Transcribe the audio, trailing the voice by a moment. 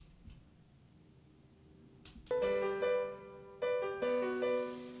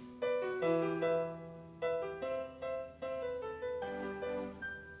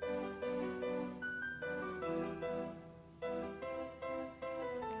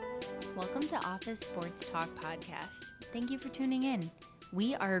Welcome to Office Sports Talk Podcast. Thank you for tuning in.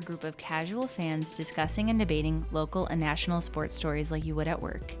 We are a group of casual fans discussing and debating local and national sports stories like you would at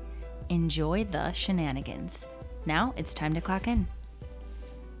work. Enjoy the shenanigans. Now it's time to clock in.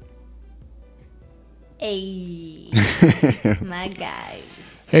 Hey, my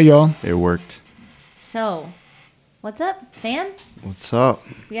guys. Hey, y'all. It worked. So, what's up, fam? What's up?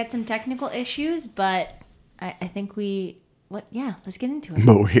 We had some technical issues, but I think let's get into it.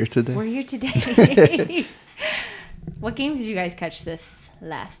 But we're here today. We're here today. What games did you guys catch this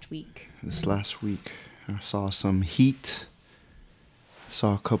last week? This last week, I saw some Heat.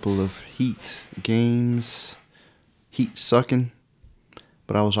 Saw a couple of Heat games. Heat sucking.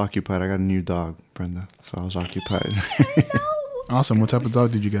 But I was occupied. I got a new dog, Brenda. So I was occupied. Awesome. What type of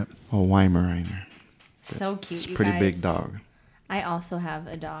dog did you get? A Weimaraner. So cute, It's a you pretty guys. big dog. I also have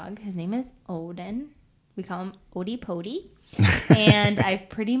a dog. His name is Odin. We call him Odie Pody. And I've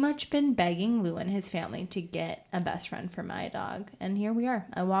pretty much been begging Lou and his family to get a best friend for my dog. And here we are.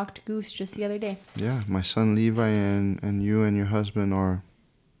 I walked Goose just the other day. Yeah, my son Levi and you and your husband are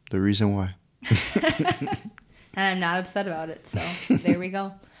the reason why. And I'm not upset about it. So there we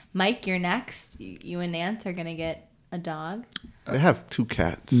go. Mike, you're next. You and Nance are going to get a dog. They have 2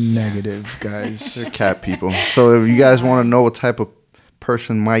 cats. Negative, guys. They're cat people. So if you guys want to know what type of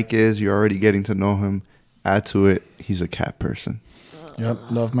person Mike is, you're already getting to know him. Add to it, he's a cat person. Yep.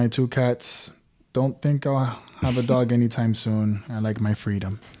 Love my 2 cats. Don't think I'll have a dog anytime soon. I like my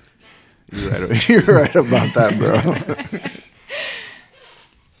freedom. You're right about that, bro.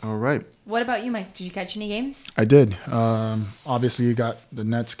 All right. What about you, Mike? Did you catch any games? I did. Obviously, you got the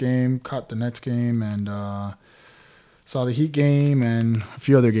Nets game, caught the Nets game, and saw the Heat game and a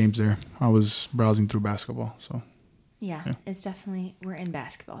few other games there. I was browsing through basketball. So Yeah, it's definitely, we're in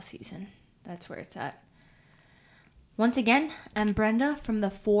basketball season. That's where it's at. Once again, I'm Brenda from the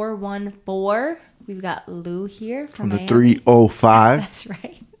 414. We've got Lou here From the Miami. 305. That's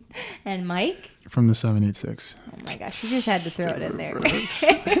right. And Mike. from the 786. Oh my gosh, you just had to throw it in there.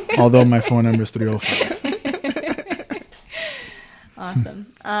 Although my phone number is 305.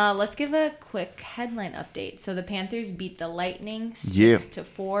 Awesome. Let's give a quick headline update. So the Panthers beat the Lightning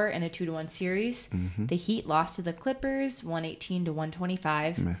 6-4 in a 2-1 series. Mm-hmm. The Heat lost to the Clippers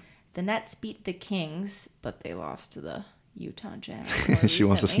 118-125. Meh. The Nets beat the Kings, but they lost to the Utah Jazz. She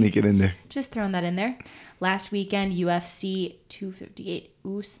wants to recently. sneak it in there. Just throwing that in there. Last weekend, UFC 258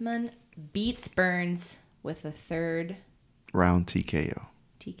 Usman beats Burns with a third Round TKO.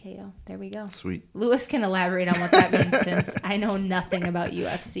 TKO. There we go. Sweet. Lewis can elaborate on what that means since I know nothing about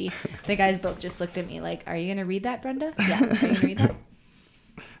UFC. The guys both just looked at me like, are you going to read that, Brenda? Yeah. Are you going to read that?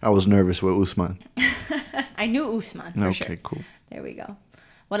 I was nervous with Usman. I knew Usman for sure. Okay, cool. There we go.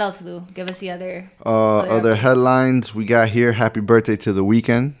 What else, Lou? Give us the other. Other updates. headlines we got here. Happy birthday to The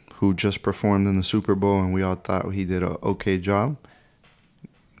Weeknd, who just performed in the Super Bowl, and we all thought he did a okay job.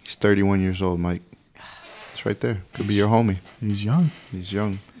 He's 31 years old, Mike. It's right there. Could be your homie. He's young. He's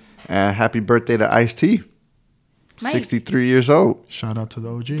young. And happy birthday to Ice-T. Mike. 63 years old. Shout out to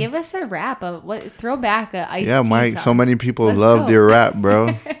the OG. Give us a rap of what? Throw back a Ice Yeah, Tea Mike. song. So many people Let's loved go. your rap,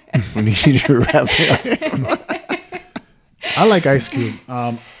 bro. We need your rap. I like Ice Cube.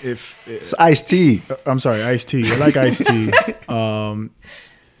 It's Ice-T. I'm sorry, Ice T. I like Ice T.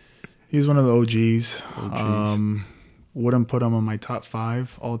 He's one of the OGs. Wouldn't put him on my top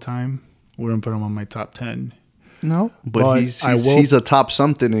 5 all time. Wouldn't put him on my top 10. No, but he's a top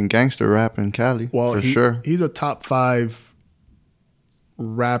something in gangster rap in Cali, Well, for sure. He's a top 5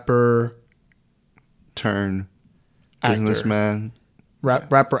 rapper, Turn actor. businessman.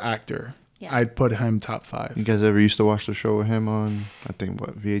 Rapper actor. Yeah. I'd put him top 5. You guys ever used to watch the show with him on, I think,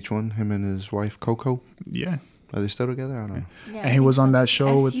 VH1? Him and his wife, Coco? Yeah. Are they still together? I don't know. Yeah, And he was on that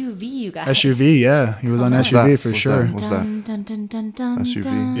show with SUV, you guys. SUV, yeah. He was on What's SUV that? for What's sure. that? What's that? Dun, dun, dun, dun, dun, SUV?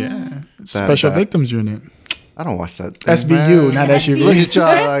 dun. Yeah. Special that- Victims Unit. I don't watch that thing, SVU, man. not Look SUV. at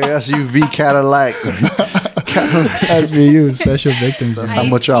y'all, like SUV Cadillac. SVU, Special Victims That's Unit. how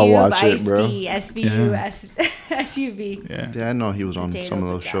much y'all watch it, Ice-Cube, bro. Ice-T, SVU, SUV. Yeah. Yeah, I know he was on Potato, some of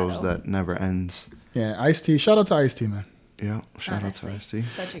those shows potato. that never ends. Yeah, Ice-T. Shout out to Ice-T, man. Yeah, shout Honestly, out to Ice-T.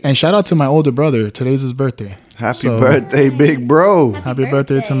 such a good And shout out to my older brother. Today's his birthday. Happy So- birthday, big bro. Happy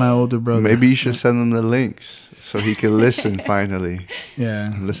birthday to my older brother. Maybe you should send him the links so he can listen finally.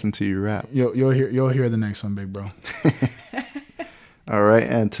 Yeah. Listen to you rap. You'll hear the next one, big bro. All right,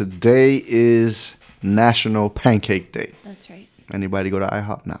 and today is National Pancake Day. That's right. Anybody go to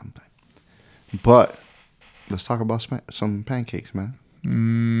IHOP? Nah. But let's talk about some pancakes, man.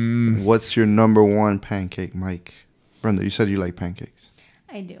 What's your number one pancake, Mike? Brenda, you said you like pancakes,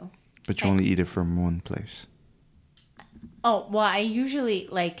 I do. but you only eat it from one place. Oh, well, I usually,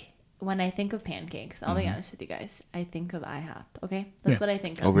 like, when I think of pancakes, I'll be honest with you guys. I think of IHOP. Okay, that's Yeah. what I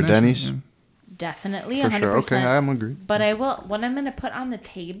think of. Over Denny's? Yeah. Definitely, For 100%. sure. Okay, I'm agreed. But I will. What I'm gonna put on the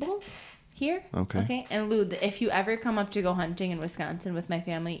table here. Okay. Okay. And Lou, if you ever come up to go hunting in Wisconsin with my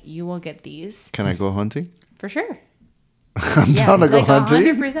family, you will get these Can I go hunting? for sure. I'm down to go like hunting.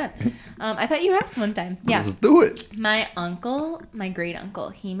 100%. I thought you asked one time. Yeah. Let's do it. My uncle, my great uncle,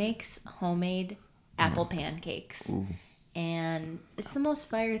 he makes homemade apple pancakes. Ooh. And it's the most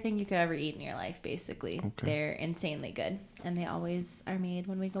fire thing you could ever eat in your life, basically. Okay. They're insanely good. And they always are made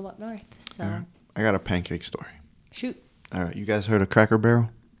when we go up north. So, All right. I got a pancake story. shoot. All right. You guys heard of Cracker Barrel?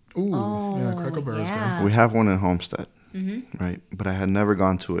 Ooh, yeah, Oh, Cracker Barrel's yeah. We have one in Homestead, Mm-hmm. right? But I had never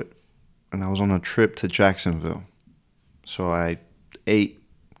gone to it. And I was on a trip to Jacksonville. So I ate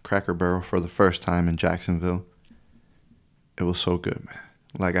Cracker Barrel for the first time in Jacksonville. It was so good, man.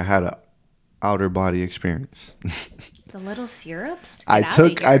 Like I had a outer body experience. The little syrups? I Get outta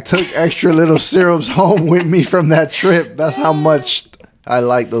here. took extra little syrups home with me from that trip. That's how much I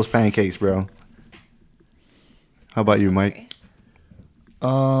like those pancakes, bro. How about you, Mike?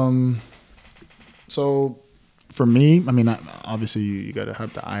 So for me, I mean, obviously you got to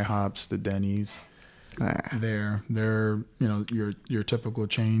have the IHOPs, the Denny's. They're your typical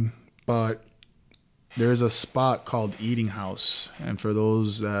chain, but there's a spot called Eating House, and for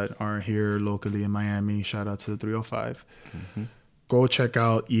those that aren't here locally in Miami, shout out to the 305. Go check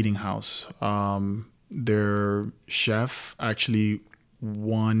out Eating House. Their chef actually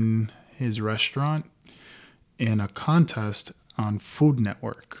won his restaurant in a contest on Food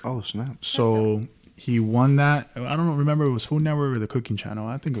Network. Oh, snap. So he won that. I don't remember if it was Food Network or the Cooking Channel.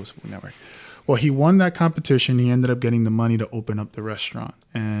 I think it was Food Network. Well, he won that competition. He ended up getting the money to open up the restaurant.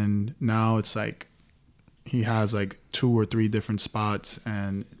 And now it's like he has like 2 or 3 different spots,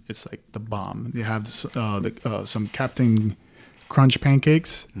 and it's like the bomb. They have some Captain Crunch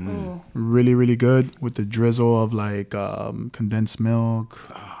pancakes. Ooh. Really, really good with the drizzle of like condensed milk.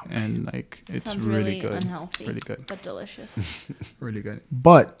 And like it's Sounds really good. unhealthy. Really good. But delicious. Really good.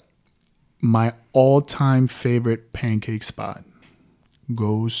 But my all-time favorite pancake spot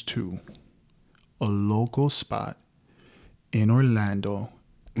goes to a local spot in Orlando.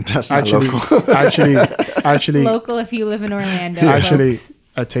 That's not Actually, local. actually, Local if you live in Orlando. actually, folks.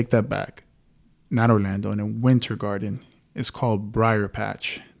 I take that back. Not Orlando, in a Winter Garden. It's called Briar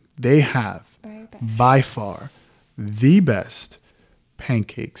Patch. They have Briar Patch. by far the best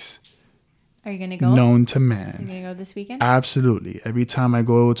pancakes Are you going to go? known to Are you man. going to go this weekend? Absolutely. Every time I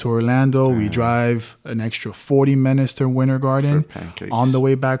go to Orlando, we drive an extra 40 minutes to Winter Garden For pancakes. on the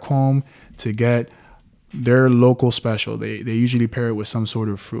way back home to get their local special. They usually pair it with some sort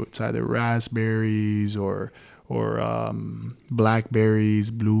of fruit. It's either raspberries or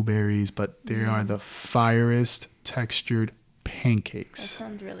blackberries, blueberries, but they are the firest textured That pancakes.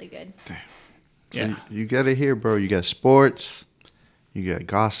 sounds really good. So Yeah. you got it here, bro. You got sports. You got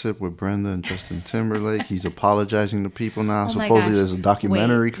gossip with Brenda and Justin Timberlake. He's apologizing to people now. Oh my Supposedly gosh. there's a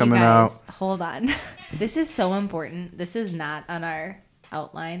documentary Wait, you coming guys, out. Hold on. This is so important. This is not on our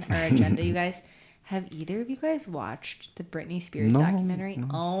outline, our agenda, you guys. Have either of you guys watched the Britney Spears No, documentary? no.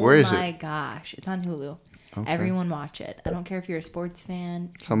 Oh Where is my it? gosh. It's on Hulu. Okay. Everyone watch it. I don't care if you're a sports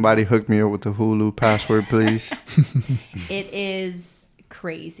fan. Somebody hook me up with the Hulu password, please. It is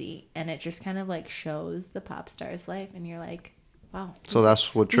crazy. And it just kind of like shows the pop star's life. And you're like, wow. So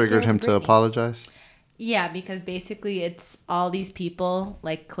that's what Who's triggered there him with to Britney? apologize? Yeah, because basically it's all these people,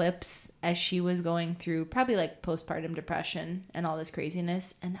 like clips as she was going through probably like postpartum depression and all this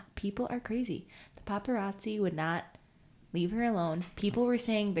craziness. And people are crazy. The paparazzi would not leave her alone. People were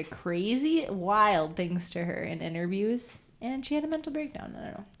saying the crazy, wild things to her in interviews. And she had a mental breakdown. I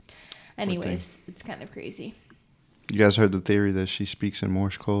don't know. Anyways, it's kind of crazy. You guys heard the theory that she speaks in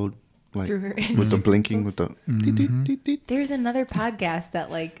Morse code? Like Through her with the Instagram blinking, with the... Mm-hmm. There's another podcast that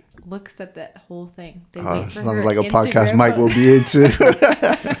like looks at that whole thing. They wait for sounds her like a podcast Instagram Mike will post. be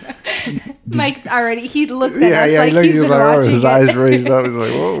into. Mike's already, he looked at yeah, us yeah. like He looked, he's he was been like, oh, watching his it. eyes raised up. He's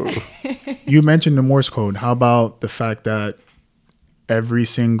like, whoa. You mentioned the Morse code. How about the fact that every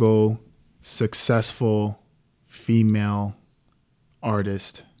single successful female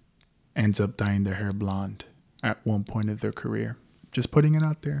artist ends up dyeing their hair blonde at one point of their career? Just putting it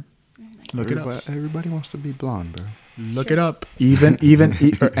out there. Look it up. Everybody wants to be blonde, bro. Look it up. Even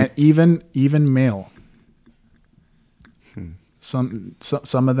male. Some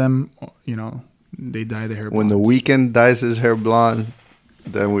of them, you know, they dye their hair When the blondes. Weeknd dyes his hair blonde,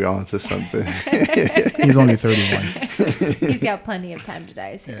 then we on to something. He's only 31. He's got plenty of time to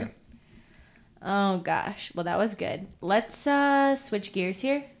dye his hair. Oh gosh. Well, that was good. Let's switch gears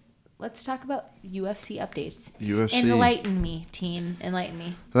here. let's talk about UFC updates. UFC. Enlighten me, team. Enlighten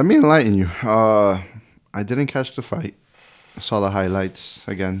me. Let me enlighten you. I didn't catch the fight. I saw the highlights.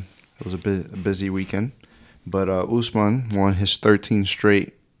 Again, it was a busy weekend. But Usman won his 13th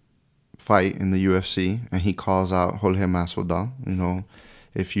straight fight in the UFC, and he calls out Jorge Masvidal. You know,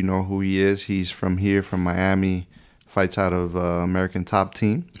 if you know who he is, he's from here, from Miami, fights out of American Top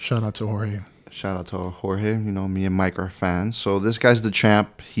Team. Shout out to Jorge. Shout out to Jorge. You know, me and Mike are fans. So this guy's the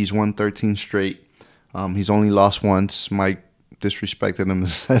champ. He's won 13 straight. He's only lost once. Mike disrespected him and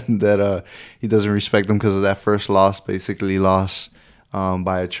said that he doesn't respect him because of that first loss. Basically lost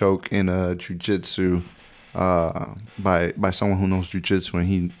by a choke in a jiu-jitsu by someone who knows jiu-jitsu, and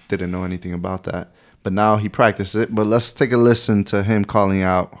he didn't know anything about that. But now he practiced it. But let's take a listen to him calling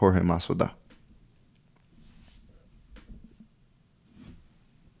out Jorge Masvidal.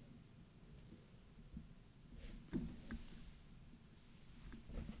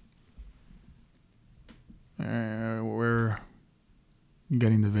 We're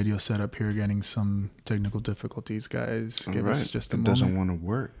getting the video set up here, getting some technical difficulties, guys. Give us just a moment. It doesn't want to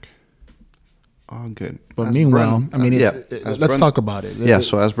work. All good. But meanwhile, I mean, let's talk about it. Yeah,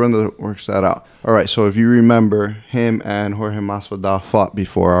 so as Brenda works that out. All right, so if you remember, him and Jorge Masvidal fought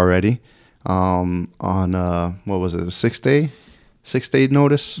before already on, what was it, a 6-day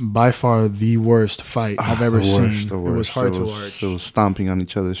notice? By far the worst fight I've ever seen. It was hard to watch. It was stomping on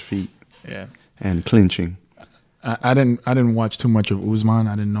each other's feet. Yeah. And clinching. I didn't watch too much of Usman.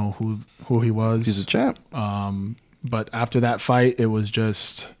 I didn't know who he was. He's a champ. But after that fight, it was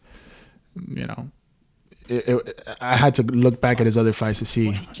just, you know, I had to look back at his other fights to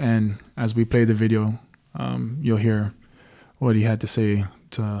see. And as we play the video, you'll hear what he had to say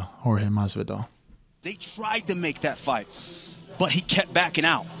to Jorge Masvidal. They tried to make that fight, but he kept backing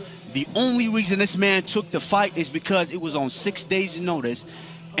out. The only reason this man took the fight is because it was on 6 days' notice,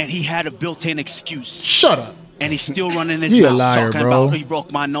 and he had a built-in excuse. Shut up. And he's still running his He mouth, a liar, talking bro. about he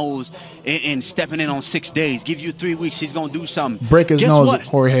broke my nose and stepping in on 6 days. Give you 3 weeks, he's going to do something. Break his Guess nose, what?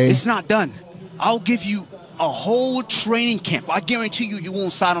 Jorge. It's not done. I'll give you a whole training camp. I guarantee you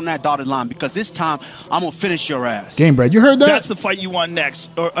won't sign on that dotted line because this time I'm going to finish your ass. Game Bread, you heard that? That's the fight you want next,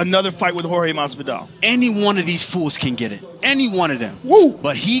 or another fight with Jorge Masvidal. Any one of these fools can get it. Any one of them. Woo.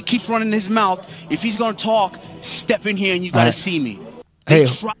 But he keeps running his mouth. If he's going to talk, step in here and you got to see me. Hey,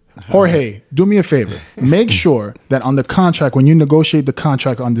 Jorge, do me a favor. Make sure that on the contract, when you negotiate the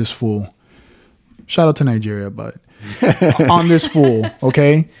contract on this fool, shout out to Nigeria, but on this fool,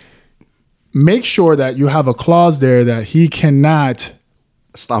 okay? Make sure that you have a clause there that he cannot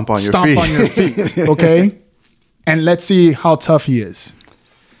stomp on your feet, okay? And let's see how tough he is.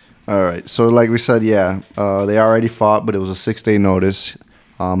 All right. So like we said, they already fought, but it was a 6-day notice.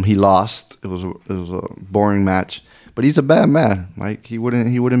 He lost. It was a boring match. But he's a bad man. Like he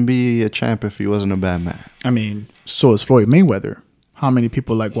wouldn't be a champ if he wasn't a bad man. I mean, so is Floyd Mayweather. How many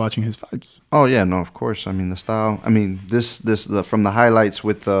people like watching his fights? Oh yeah, no, of course. I mean the style. I mean this from the highlights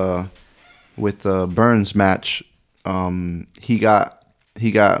with the Burns match, he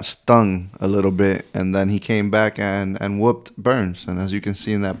got stung a little bit, and then he came back and whooped Burns. And as you can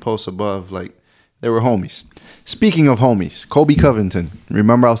see in that post above, like they were homies. Speaking of homies, Colby Covington.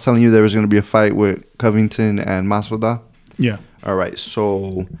 Remember I was telling you there was going to be a fight with Covington and Masvidal? Yeah. All right,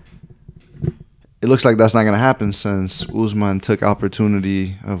 so it looks like that's not going to happen since Usman took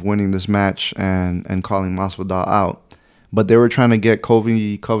opportunity of winning this match and calling Masvidal out. But they were trying to get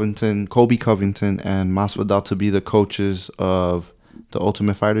Colby Covington and Masvidal to be the coaches of The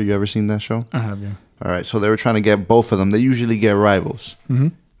Ultimate Fighter. You ever seen that show? I have, yeah. All right, so they were trying to get both of them. They usually get rivals. Mm-hmm.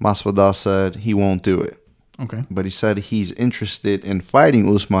 Masvidal said he won't do it. Okay. But he said he's interested in fighting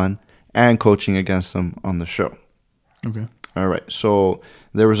Usman and coaching against him on the show. Okay. All right. So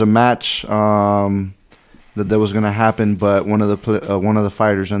there was a match that was going to happen, but one of the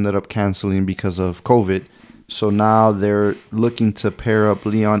fighters ended up canceling because of COVID. So now they're looking to pair up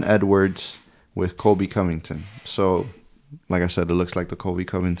Leon Edwards with Colby Covington. So, like I said, it looks like the Colby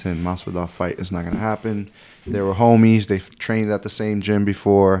Covington Masvidal fight is not going to happen. They were homies. They trained at the same gym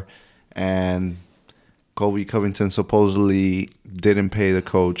before, and Colby Covington supposedly didn't pay the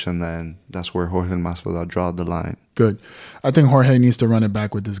coach, and then that's where Jorge Masvidal drew the line. Good. I think Jorge needs to run it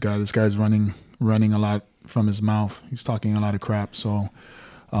back with this guy. This guy's running a lot from his mouth. He's talking a lot of crap. So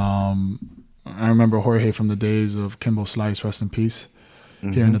I remember Jorge from the days of Kimbo Slice, rest in peace,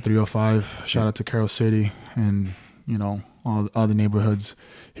 here in the 305. Shout out to Carroll City and, you know, all the neighborhoods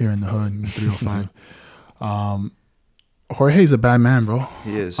here in the hood in the 305. Jorge's a bad man, bro.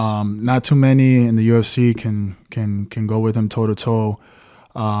 He is. Not too many in the UFC can go with him toe to toe.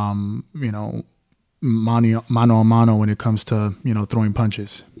 You know, mano a mano when it comes to, you know, throwing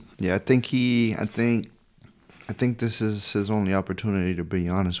punches. Yeah, I think this is his only opportunity, to be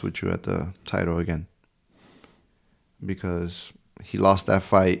honest with you, at the title again. Because he lost that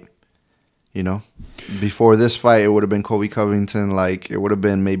fight, you know. Before this fight, it would have been Colby Covington. Like, it would have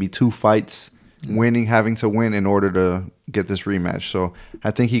been maybe 2 fights, having to win in order to get this rematch. So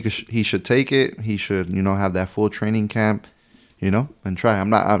I think he should take it. He should, have that full training camp, and try.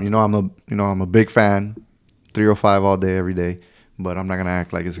 I'm a big fan, 305 all day, every day. But I'm not gonna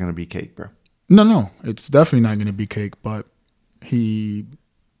act like it's gonna be cake, bro. No, it's definitely not gonna be cake. But he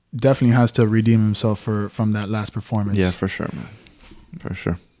definitely has to redeem himself from that last performance. Yeah, for sure, man. For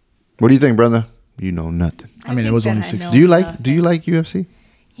sure. What do you think, brother? You know nothing. I mean, it was only 6. Do you like UFC?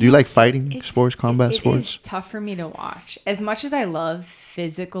 Do you like fighting sports, combat sports? It's tough for me to watch. As much as I love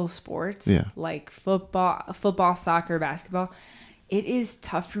physical sports, like football, soccer, basketball, it is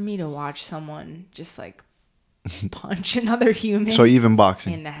tough for me to watch someone just like punch another human. So even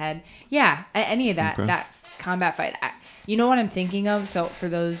boxing in the head, yeah, any of that that combat fight. You know what I'm thinking of? So for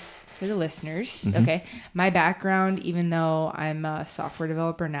the listeners, okay, my background, even though I'm a software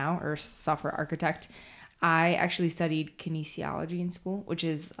developer now or software architect, I actually studied kinesiology in school, which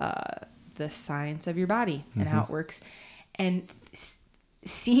is the science of your body and how it works. And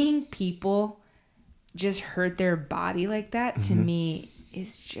seeing people just hurt their body like that, to me,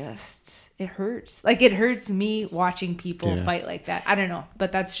 it's just, it hurts. Like, it hurts me watching people fight like that. I don't know,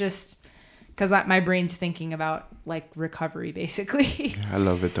 but that's just because my brain's thinking about like recovery, basically. I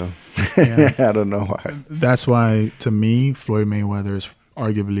love it though. Yeah. I don't know why. That's why, to me, Floyd Mayweather is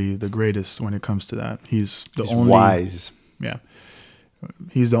arguably the greatest when it comes to that. He's only wise. Yeah,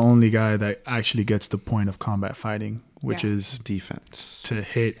 he's the only guy that actually gets the point of combat fighting, which is defense, to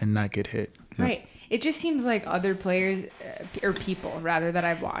hit and not get hit. Right. It just seems like other players or people rather that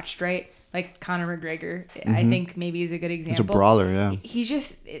I've watched, right? Like Conor McGregor, I think maybe is a good example. He's a brawler, yeah. He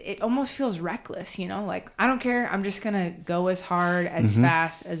just, it almost feels reckless, like, I don't care. I'm just going to go as hard, as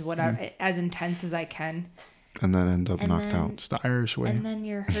fast, as whatever, as intense as I can. And then end up knocked out. It's the Irish way. And then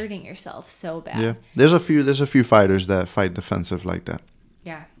you're hurting yourself so bad. Yeah. There's a few fighters that fight defensive like that.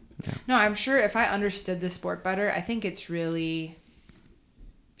 Yeah. No, I'm sure if I understood the sport better, I think it's really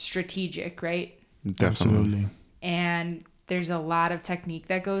strategic, right? Definitely. Absolutely. And there's a lot of technique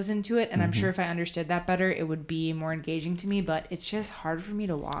that goes into it. And I'm sure if I understood that better, it would be more engaging to me. But it's just hard for me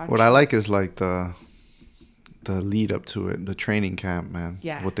to watch. What I like is like the lead up to it, the training camp, man.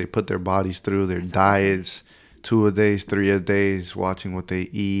 Yeah. What they put their bodies through, their That's diets, 2-a-days, 3-a-days, watching what they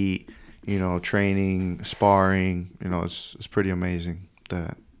eat, training, sparring. It's pretty amazing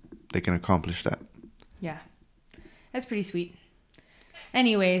that they can accomplish that. Yeah. That's pretty sweet.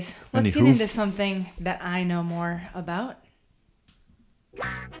 Anyways, let's get into something that I know more about.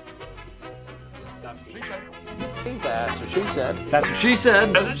 That's what she said. That's what she said. That's what she said.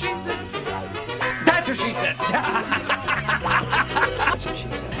 That's what she said. That's what she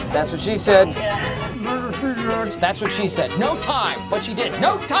said. That's what she said. That's what she said. That's what she said. No time. What she did.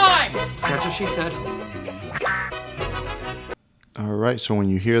 No time. That's what she said. All right. So when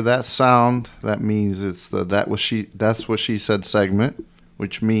you hear that sound, that means it's that's what she said segment,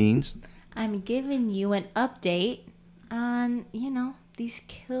 which means I'm giving you an update on, these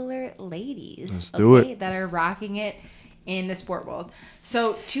killer ladies. Let's do it. That are rocking it in the sport world.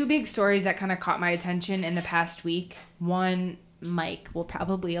 So 2 big stories that kind of caught my attention in the past week. One, Mike will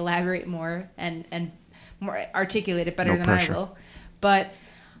probably elaborate more and more articulate it better than pressure. I will. But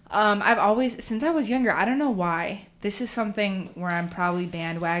I've always, since I was younger, I don't know why, this is something where I'm probably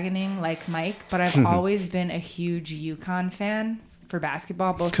bandwagoning like Mike, but I've always been a huge UConn fan for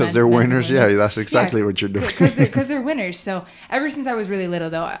basketball, both because they're winners. Yeah, that's exactly what you're doing. Because they're winners. So ever since I was really little,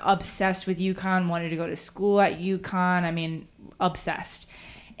 though, obsessed with UConn, wanted to go to school at UConn. I mean, obsessed.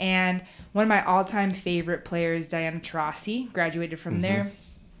 And one of my all-time favorite players, Diana Taurasi, graduated from there.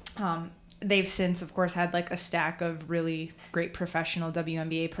 They've since, of course, had like a stack of really great professional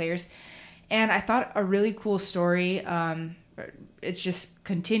WNBA players. And I thought a really cool story, it's just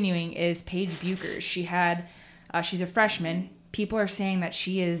continuing, is Paige Buchers. She's a freshman. People are saying that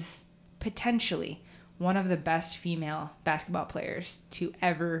she is potentially one of the best female basketball players to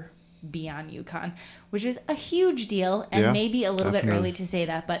ever be on UConn, which is a huge deal and maybe a little bit early to say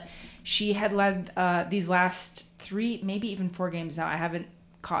that. But she had led these last 3, maybe even 4 games now. I haven't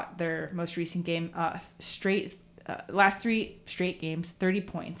caught their most recent game. Last 3 straight games, 30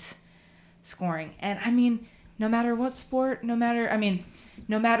 points scoring. And I mean, no matter what sport, no matter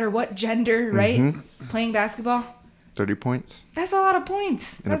what gender, right? Playing basketball. 30 points. That's a lot of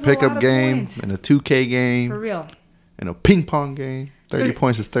points. In a pickup game, in a 2K game. For real. In a ping pong game. 30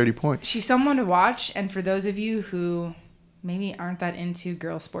 points is 30 points. She's someone to watch. And for those of you who maybe aren't that into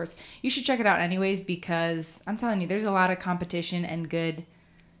girl sports, you should check it out anyways, because I'm telling you, there's a lot of competition and good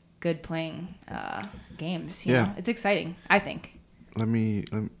playing games. You know? It's exciting, I think.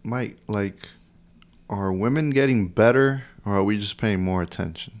 Mike, like, are women getting better, or are we just paying more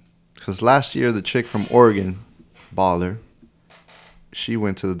attention? Because last year, the chick from Oregon, baller, she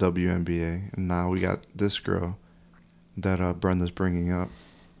went to the WNBA, and now we got this girl that Brenda's bringing up.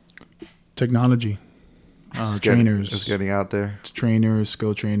 Technology. Trainers. It's getting out there. Trainers,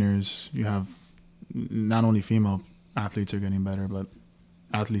 skill trainers. You have not only female athletes are getting better, but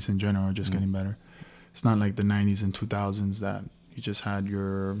athletes in general are just getting better. It's not like the 90s and 2000s that you just had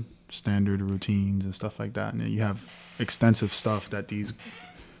your standard routines and stuff like that. And you have extensive stuff that these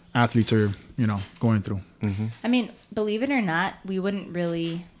athletes are, going through. Mm-hmm. I mean, believe it or not, we wouldn't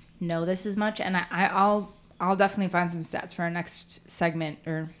really know this as much. And I'll definitely find some stats for our next segment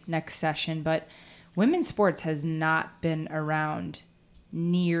or next session. But women's sports has not been around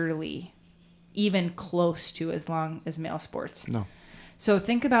nearly even close to as long as male sports. No. So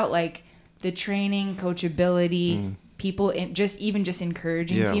think about like the training, coachability, people just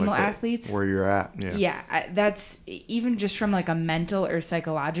encouraging female athletes. Where you're at. Yeah. That's even just from like a mental or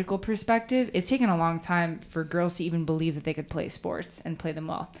psychological perspective. It's taken a long time for girls to even believe that they could play sports and play them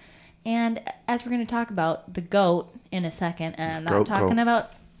well. And as we're going to talk about the GOAT in a second, and I'm not talking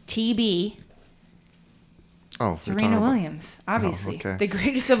about TB. Oh, Serena Williams, obviously. The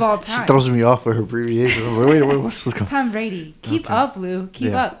greatest of all time. She throws me off with her abbreviation. Wait, what's going on? Tom Brady. Keep up, Lou.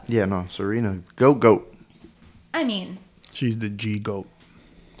 Keep up. Yeah, no, Serena. GOAT. I mean. She's the G-GOAT.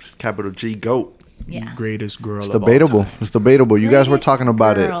 It's capital G, GOAT. Yeah. Greatest girl of debatable. All time. It's debatable. You guys were talking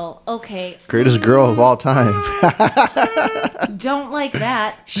about girl. Okay. Greatest girl of all time. Don't like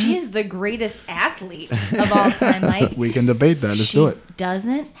that. She's the greatest athlete of all time, Mike. We can debate that. Let's do it. She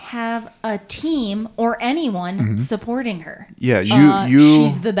doesn't have a team or anyone supporting her. Yeah,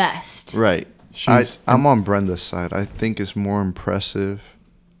 she's the best. Right. I'm on Brenda's side. I think it's more impressive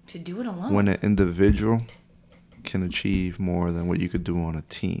to do it alone when an individual can achieve more than what you could do on a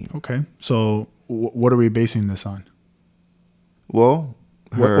team. Okay. So what are we basing this on? Well,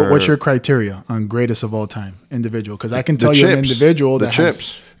 what's your criteria on greatest of all time individual? Because I can tell you an individual that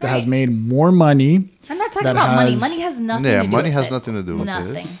has made more money. I'm not talking about money. Money has nothing to do with it. Yeah, money has nothing to do with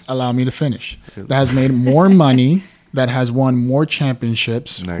it. Allow me to finish. That has made more money, that has won more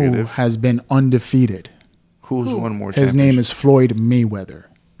championships, who has been undefeated. Who's won more championships? His name is Floyd Mayweather.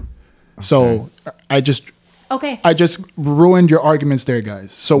 Okay. So I just ruined your arguments there,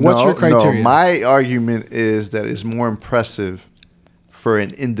 guys. So what's your criteria? No, my argument is that it's more impressive for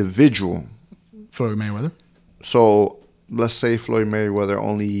an individual. Floyd Mayweather. So let's say Floyd Mayweather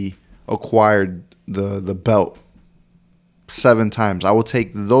only acquired the belt 7 times. I will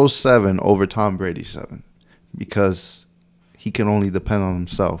take those 7 over Tom Brady's 7 because he can only depend on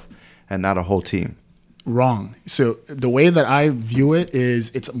himself and not a whole team. Wrong. So the way that I view it is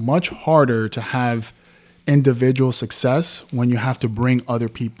it's much harder to have individual success when you have to bring other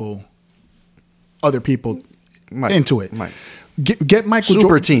people into it. Get Michael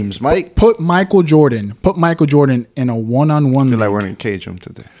Super teams, Mike. Put Michael Jordan in a one-on-one league. I feel like we're going to cage him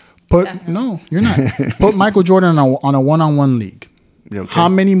today. No, you're not. Put Michael Jordan on a one-on-one league. Okay. How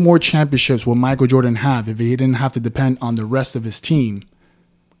many more championships will Michael Jordan have if he didn't have to depend on the rest of his team?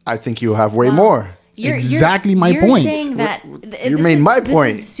 I think you'll have way more. Exactly my point. You're saying that you made my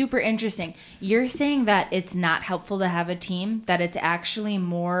point. This is super interesting. You're saying that it's not helpful to have a team, that it's actually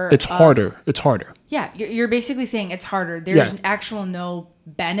more. It's harder. It's harder. Yeah, you're basically saying it's harder. There's actual no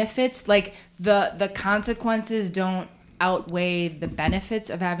benefits. Like the consequences don't outweigh the benefits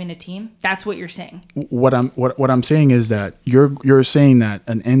of having a team. That's what you're saying. What I'm saying is that you're saying that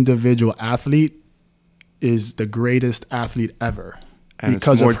an individual athlete is the greatest athlete ever. And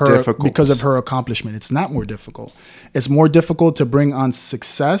because of her accomplishment. It's not more difficult. It's more difficult to bring on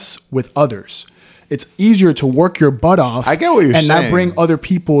success with others. It's easier to work your butt off. I get what you're saying. And not bring other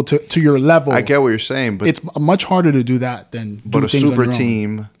people to your level. I get what you're saying, but it's much harder to do that than do things on your own. But a super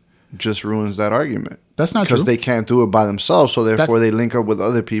team just ruins that argument. That's not true. Because they can't do it by themselves, so therefore they link up with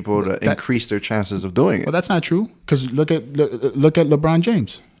other people to increase their chances of doing it. Well, that's not true. Because look at LeBron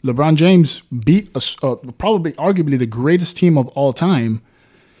James. LeBron James beat probably arguably the greatest team of all time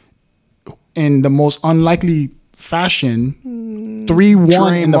in the most unlikely fashion,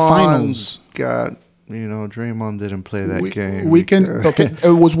 3-1 in the finals. Draymond didn't play that game.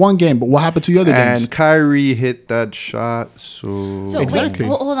 It was one game, but what happened to the other games? And Kyrie hit that shot, so exactly.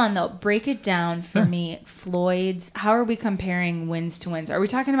 Wait, hold on though. Break it down for me. Floyd's. How are we comparing wins to wins? Are we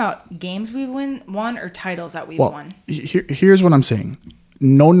talking about games we've won or titles that we've won? Here's what I'm saying.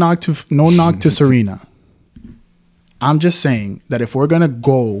 No knock to Serena. I'm just saying that if we're going to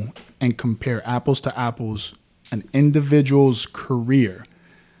go and compare apples to apples, an individual's career,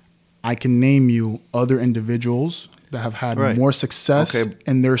 I can name you other individuals that have had more success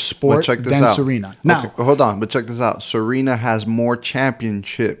in their sport than Serena. Now, hold on, but check this out. Serena has more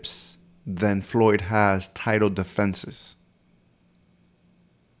championships than Floyd has title defenses.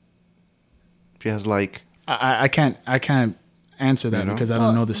 She has like... I can't answer that because I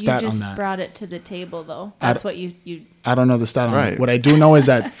don't know the stat on that. You just brought it to the table, though. That's what you... I don't know the stat on that. What I do know is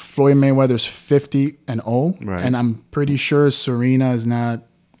that Floyd Mayweather's 50-0, and I'm pretty sure Serena has not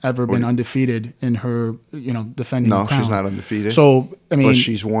ever been undefeated in her, defending the crown. No, she's not undefeated. So, I mean... But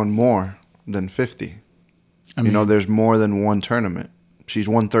she's won more than 50. There's more than one tournament. She's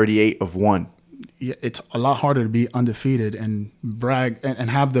won 38 of one. Yeah, it's a lot harder to be undefeated and brag and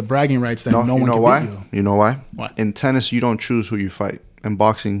have the bragging rights that no one can beat you. You know why? What? In tennis, you don't choose who you fight. In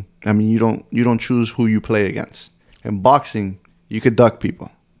boxing, you don't choose who you play against. In boxing, you could duck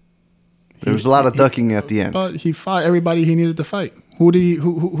people. There was a lot of ducking at the end. But he fought everybody he needed to fight. Who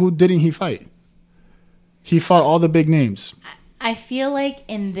didn't he fight? He fought all the big names. I feel like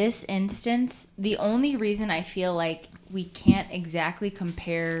in this instance, the only reason I feel like we can't exactly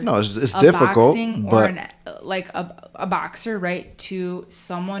compare it's difficult, but a boxer, right, to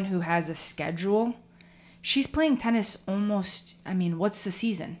someone who has a schedule. She's playing tennis almost, what's the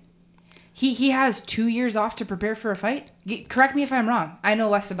season? He has 2 years off to prepare for a fight? Correct me if I'm wrong. I know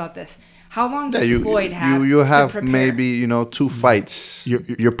less about this. How long does Floyd have you have to prepare? maybe, 2 fights.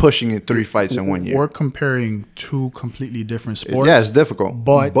 You're pushing it 3 fights in 1 year. We're comparing 2 completely different sports. Yeah, it's difficult.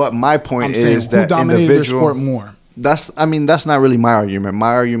 But my point is that who dominated their sport more? That's not really my argument.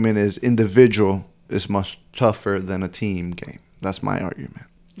 My argument is individual is much tougher than a team game. That's my argument.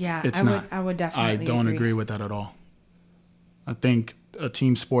 Yeah, I would definitely I don't agree with that at all. I think a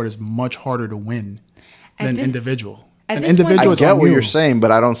team sport is much harder to win than individual. An individual I get what you're saying,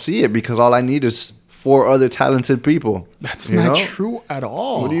 but I don't see it because all I need is 4 other talented people. That's not true at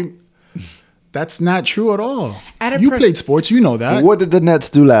all. What do you... That's not true at all. You played sports, you know that. What did the Nets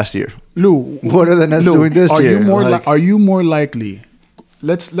do last year? Lou, what are the Nets doing this year? Are you more likely?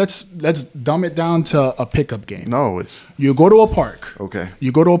 Let's dumb it down to a pickup game. No, it's you go to a park. Okay.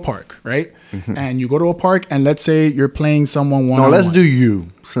 You go to a park, right? Mm-hmm. And you go to a park, and let's say you're playing someone one. No, let's do you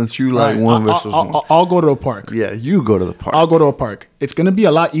since you like one versus one. I'll go to a park. Yeah, you go to the park. I'll go to a park. It's gonna be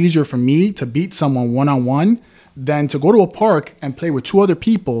a lot easier for me to beat someone 1-on-1 than to go to a park and play with 2 other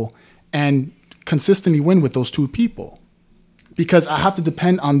people and consistently win with those 2 people. Because I have to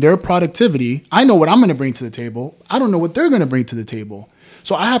depend on their productivity. I know what I'm going to bring to the table. I don't know what they're going to bring to the table.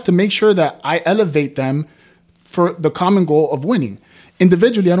 So I have to make sure that I elevate them for the common goal of winning.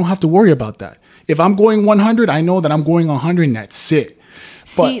 Individually, I don't have to worry about that. If I'm going 100, I know that I'm going 100 and that's it.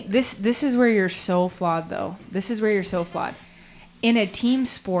 See, this is where you're so flawed, though. This is where you're so flawed. In a team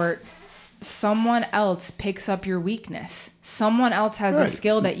sport, someone else picks up your weakness. Someone else has a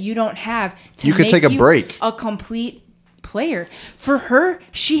skill that you don't have to you could make take a break. A complete player. For her,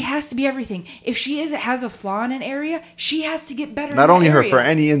 she has to be everything. If she has a flaw in an area, she has to get better. Not only her, area. for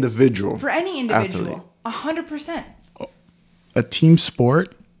any individual. For any individual, 100%. A team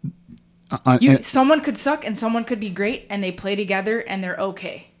sport. Someone could suck and someone could be great, and they play together and they're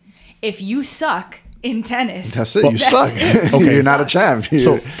okay. If you suck in tennis, that's it. You suck. Okay, you're not a champ.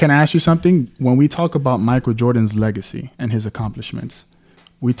 So, can I ask you something? When we talk about Michael Jordan's legacy and his accomplishments,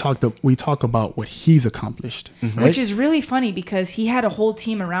 we talk about what he's accomplished, right? Which is really funny because he had a whole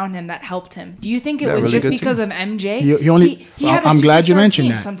team around him that helped him. Do you think it was really just because of MJ? He had I'm glad you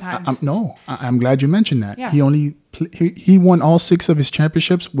mentioned that. Sometimes. I'm glad you mentioned that. Yeah. He won all 6 of his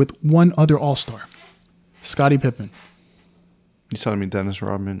championships with one other All-Star, Scottie Pippen. You telling me Dennis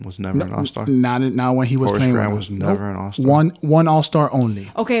Rodman was never an All-Star? Not when he was playing. Grant was never an All-Star. One All-Star only.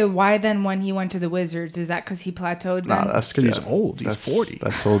 Okay, why then when he went to the Wizards? Is that because he plateaued? Nah, that's because he's old. He's 40.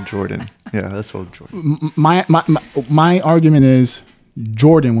 That's old Jordan. Yeah, that's old Jordan. My argument is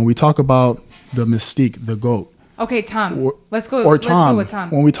Jordan. When we talk about the mystique, the GOAT. Okay, Tom. Let's go. Let's go with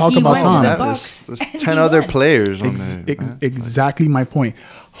Tom. When we talk about Tom, there's 10 other players on there. Exactly my point.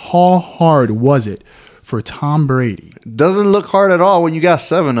 How hard was it for Tom Brady? Doesn't look hard at all when you got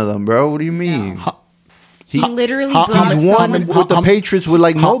 7 of them, bro. What do you mean? No. He literally brought he's won with the Patriots with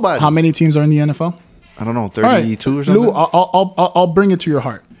nobody. How many teams are in the NFL? I don't know, 32 or something? Lou, I'll bring it to your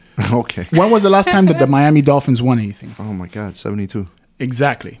heart. Okay. When was the last time that the Miami Dolphins won anything? Oh my God, 72.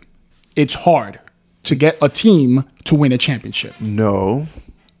 Exactly. It's hard to get a team to win a championship. No.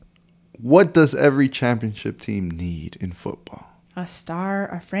 What does every championship team need in football? A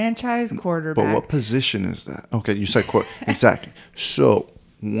star, a franchise quarterback. But what position is that? Okay, you said exactly. So,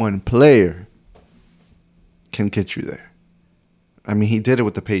 one player can get you there. I mean, he did it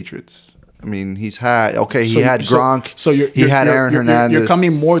with the Patriots. I mean, he had Gronk. He had Aaron Hernandez. You're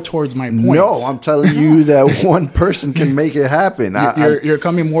coming more towards my point. No, I'm telling you that one person can make it happen. You're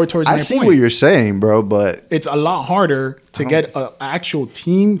coming more towards my point. I see what you're saying, bro, but it's a lot harder to get an actual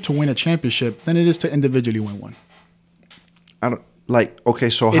team to win a championship than it is to individually win one. I don't like. Okay,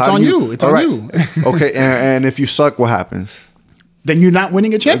 so it's how on do you. It's all on right. you. Okay, and if you suck, what happens? Then you're not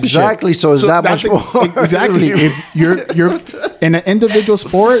winning a championship. Exactly. So it's that much more. Exactly. If you're in an individual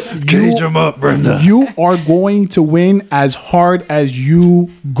sport, cage them up, Brenda. You are going to win as hard as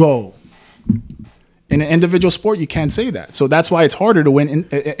you go. In an individual sport, you can't say that. So that's why it's harder to win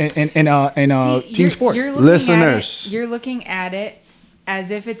in a team sport. Listeners, you're looking at it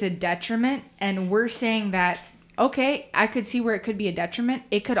as if it's a detriment, and we're saying that. Okay, I could see where it could be a detriment.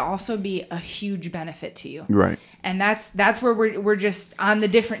 It could also be a huge benefit to you. Right. And that's where we're just on the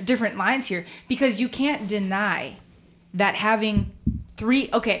different lines here, because you can't deny that having three.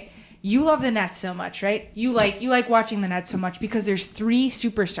 Okay, you love the Nets so much, right? You like watching the Nets so much because there's three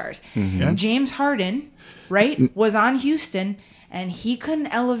superstars. Mm-hmm. James Harden, right, was on Houston. And he couldn't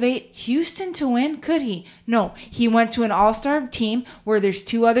elevate Houston to win, could he? No, he went to an all-star team where there's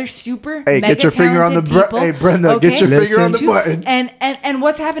two other mega get your finger on the Hey, Brenda, okay? Get your finger on the button. And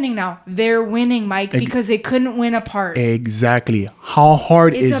what's happening now? They're winning, Mike, because they couldn't win apart. Exactly. How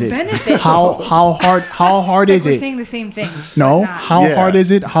hard is it? It's a benefit. How hard is we're it? saying the same thing. No. How hard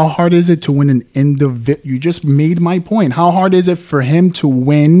is it? How hard is it to win an individual? You just made my point. How hard is it for him to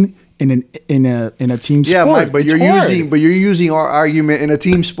win in a team sport? Yeah, Mike, but you're using our argument in a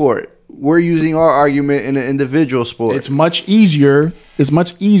team sport. We're using our argument in an individual sport. It's much easier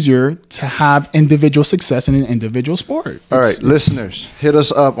to have individual success in an individual sport. All right, listeners, hit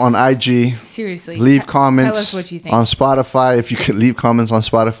us up on IG. Seriously. Leave comments. Tell us what you think. On Spotify, if you could leave comments on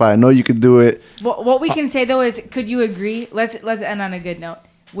Spotify. I know you could do it. What we can say, though, is could you agree? Let's end on a good note.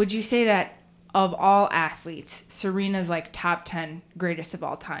 Would you say that of all athletes, Serena's like top 10 greatest of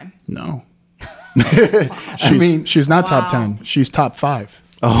all time? No. She's not top 10. She's top 5.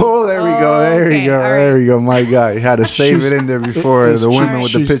 Oh, there we go. There you go. Right. There we go. My guy had to save it in there before the women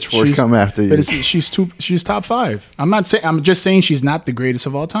with the pitchforks come after you. But she's top 5. I'm just saying she's not the greatest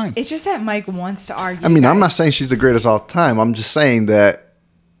of all time. It's just that Mike wants to argue. I mean, I'm not saying she's the greatest of all time. I'm just saying that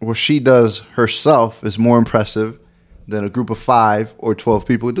what she does herself is more impressive than a group of 5 or 12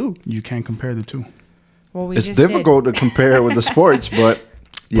 people do. You can't compare the two. Well, it's difficult to compare with the sports, but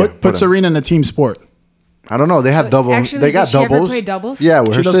put Serena in a team sport. I don't know. They have doubles. Actually, they got did she doubles. ever play doubles? Yeah,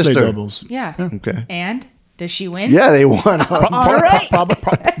 with she her does sister. Play doubles. Yeah. Okay. And does she win? Yeah, they won. All right.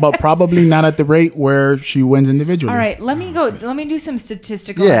 But probably not at the rate where she wins individually. All right. Let me do some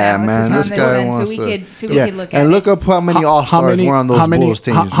statistical analysis on this then, so we could look at it. And look up how many All-Stars were on those Bulls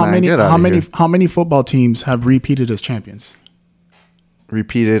teams. How many football teams have repeated as champions?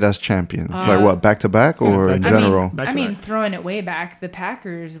 Repeated as champions, like what, back to back or in general? I mean, throwing it way back, the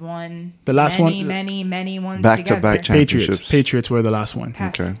Packers won the last many ones back together. to back championships. Patriots were the last one.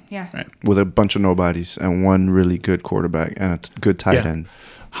 Pats. Okay, yeah, right. With a bunch of nobodies and one really good quarterback and a good tight end.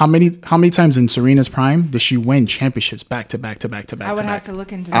 How many times in Serena's prime does she win championships back to back? I would have to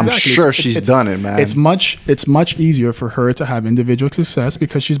look into that. I'm sure she's done it, man. It's much easier for her to have individual success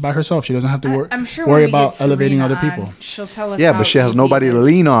because she's by herself. She doesn't have to worry about elevating other people. She'll tell us. Yeah, but she has nobody to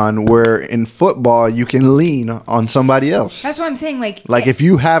lean on. Where in football you can lean on somebody else. That's what I'm saying. Like if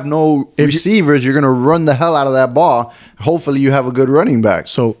you have no receivers, you're gonna run the hell out of that ball. Hopefully, you have a good running back.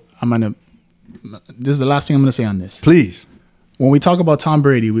 So this is the last thing I'm gonna say on this. Please. When we talk about Tom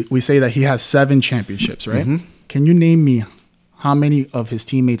Brady, we say that he has 7 championships, right? Mm-hmm. Can you name me how many of his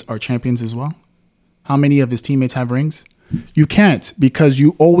teammates are champions as well? How many of his teammates have rings? You can't, because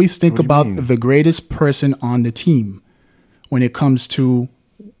you always think about the greatest person on the team when it comes to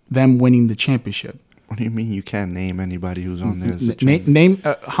them winning the championship. What do you mean you can't name anybody who's on there? Name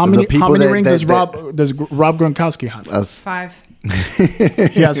how many rings does Rob Gronkowski have? 5.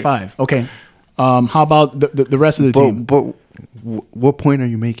 He has 5. Okay. How about the rest of the team? But what point are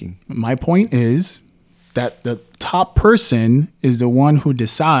you making? My point is that the top person is the one who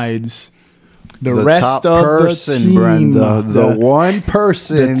decides the rest of the team. Brenda, the one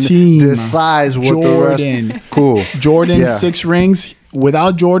person decides what Jordan. The rest. Cool. Jordan 6 rings.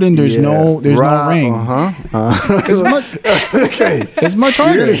 Without Jordan, there's no ring. It's much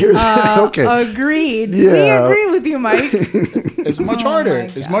harder. Okay. Agreed. Yeah. We agree with you, Mike. It's much harder.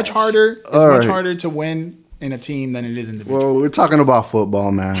 It's much harder. It's much harder to win in a team than it is individual. Well, we're talking about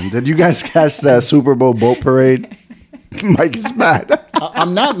football, man. Did you guys catch that Super Bowl boat parade? Mike is mad.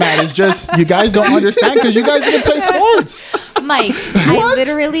 I'm not mad. It's just you guys don't understand because you guys didn't play sports. Mike, I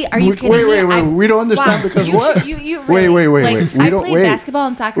literally, are you kidding me? Wait. We don't understand because what? You really, Wait. I played basketball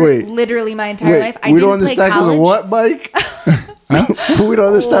and soccer literally my entire life. I we didn't don't understand play because college. of what, Mike? We don't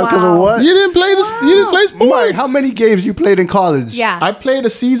understand because of what? You didn't play this. You didn't play sports. Mike, how many games you played in college? Yeah. I played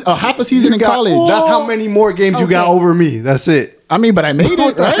half a season in college. That's how many more games you got Okay. over me. That's it. I mean, but I made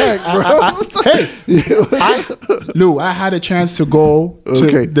it, right? Lou, I had a chance to go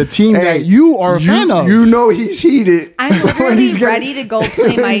to the team that you are a fan of. You know he's heated. I'm when literally he's getting- ready to go play when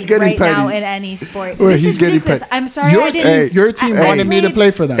he's Mike getting right now petty. in any sport. When This he's is getting ridiculous. petty. I'm sorry I didn't. Your team I wanted me to played-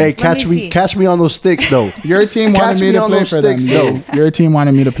 play for them. Hey, Let me see. catch me on those sticks though. Your team wanted me to play for them. though. Your team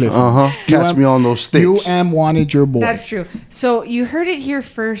wanted me to play for them. Catch me on those sticks. UM wanted your boy. That's true. So you heard it here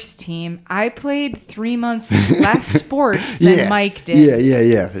first, team. I played 3 months less sports than Mike did.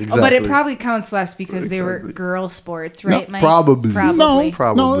 Yeah. Exactly. But it probably counts less because they were girl sports, right, Mike? probably. No,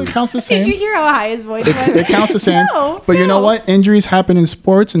 Probably. it counts the Did same. you hear how high his voice was? It counts the same. No, but you know no. what? Injuries happen in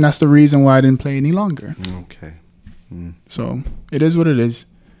sports, and that's the reason why I didn't play any longer. Okay. So it is what it is.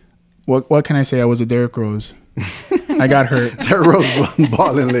 What can I say? I was a Derrick Rose. I got hurt. That Rose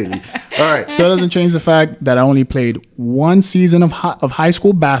balling lady. All right. Still doesn't change the fact that I only played one season of high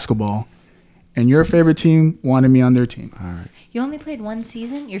school basketball, and your favorite team wanted me on their team. You only played one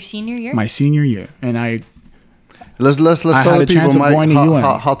season, your senior year? My senior year, and Let's tell had the a chance people, of Mike. going to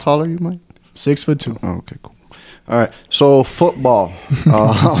UM. How tall are you, Mike? 6'2". Oh, okay, cool. All right. So football.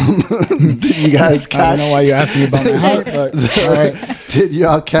 Did you guys I catch? don't know why you asked me about my height, but all right. Did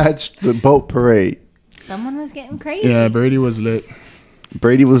y'all catch the boat parade? Someone was getting crazy. Yeah, Brady was lit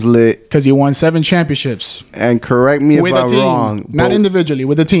Brady was lit. because he won 7 championships And correct me if with a I'm team, wrong. not but- individually,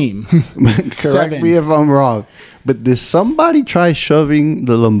 with a team. Correct 7. me if I'm wrong. But did somebody try shoving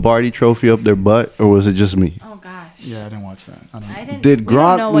the Lombardi trophy up their butt, or was it just me? Oh, gosh. Yeah, I didn't watch that. I don't know. I didn't. Did we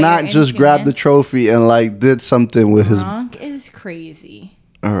don't know Gronk what not you're just into, grab man. the trophy and like did something with his? Gronk is crazy.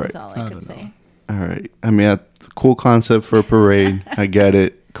 All right, That's all I could say. all right. I mean, cool concept for a parade. I get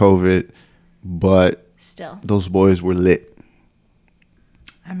it, COVID, but Still. those boys were lit.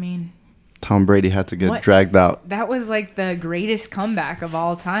 I mean, Tom Brady had to get What? dragged out. that was like the greatest comeback of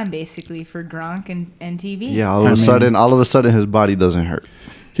all time, basically, for Gronk and TV. Yeah, all of a sudden, his body doesn't hurt.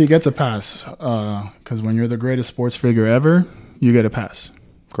 He gets a pass because when you're the greatest sports figure ever, you get a pass.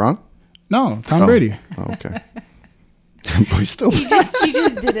 Gronk? No, Tom Brady. Oh, okay. But he still. You just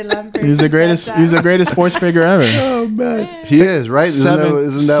did it on purpose. He's the greatest. He's the greatest sports figure ever. Oh man, he is right. Isn't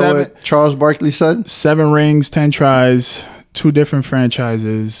that Seven- what Charles Barkley said? 7 rings, 10 tries, 2 different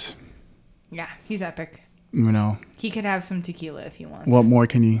franchises. Yeah, he's epic. You know, He could have some tequila if he wants. what more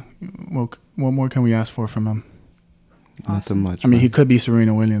can he? What more can we ask for from him? Nothing much. I mean, he could be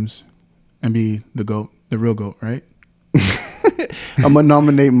Serena Williams and be the GOAT, the real GOAT, right? I'm gonna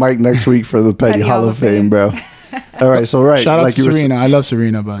nominate Mike next week for the Petty Hall of Fame, bro. All right, so Shout out like to you were Serena. I love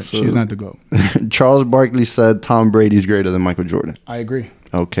Serena, but she's not the GOAT. Charles Barkley said Tom Brady's greater than Michael Jordan. I agree.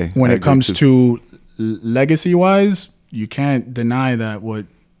 Okay. When I it agree comes too. to legacy-wise, you can't deny that what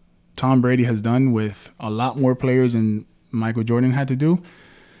Tom Brady has done with a lot more players than Michael Jordan had to do,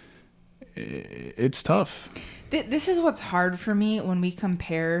 it's tough. This is what's hard for me when we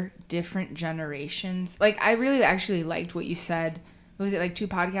compare different generations. Like, I really actually liked what you said. What was it, like 2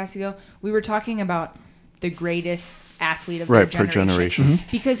 podcasts ago? We were talking about the greatest athlete of their Right, per generation.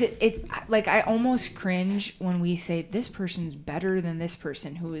 Because it like, I almost cringe when we say this person's better than this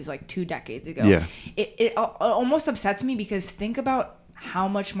person who was like 2 decades ago. Yeah. It almost upsets me because think about how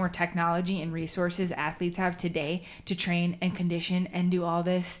much more technology and resources athletes have today to train and condition and do all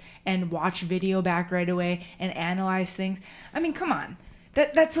this and watch video back right away and analyze things. I mean, come on.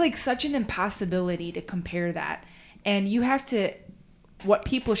 That's like such an impossibility to compare that. And you have to, what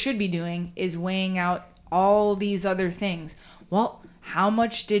people should be doing is weighing out all these other things. Well, how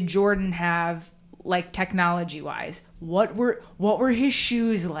much did Jordan have, like, technology wise? What were his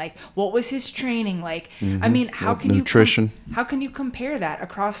shoes like? What was his training like? I mean, how can nutrition. how can you compare that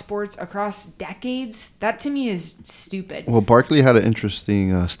across sports, across decades? That to me is stupid. Well, Barkley had an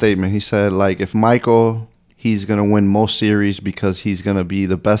interesting statement. He said, like, if Michael, he's going to win most series because he's going to be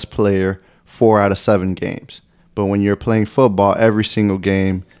the best player 4 out of 7 games. But when you're playing football, every single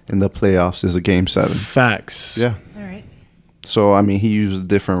game in the playoffs is a game 7. Facts. Yeah. All right. So, I mean, he used a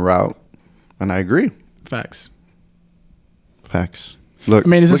different route. And I agree. Facts. Facts. Look, I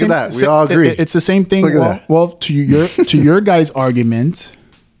mean, it's look the same, at that. We all agree. It's the same thing. Look at Well, that. to your guys' argument,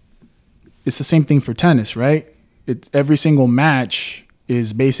 it's the same thing for tennis, right? It's every single match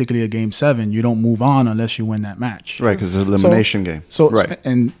is basically a game 7. You don't move on unless you win that match. Right, because it's an elimination game. So right.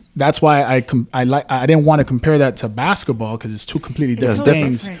 and that's why I didn't want to compare that to basketball because it's two completely different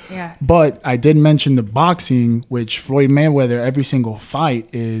things. Yeah. But I did mention the boxing, which Floyd Mayweather, every single fight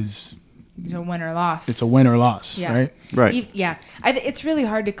is It's a win or loss. it's a win or loss, Yeah. right? Right. Yeah. It's really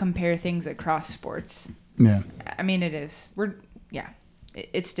hard to compare things across sports. Yeah. I mean, it is.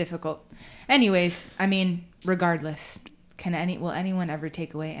 It's difficult. Anyways, I mean, regardless, will anyone ever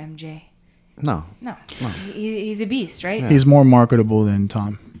take away MJ? No. No. He's a beast, right? He's more marketable than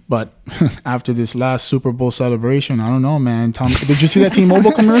Tom. But after this last Super Bowl celebration, I don't know, man. Tom, did you see that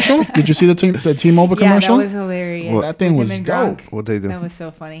T-Mobile commercial? Did you see the T-Mobile commercial? Yeah, that was hilarious. Well, that thing With was him and Gronk. dope. What'd they do? That was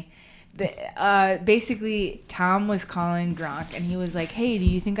so funny. Basically, Tom was calling Gronk, and he was like, "Hey, do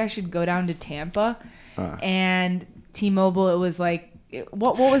you think I should go down to Tampa?" And T-Mobile, it was like,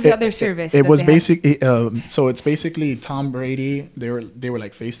 what was the other service? It that was they had? basically so it's basically Tom Brady. They were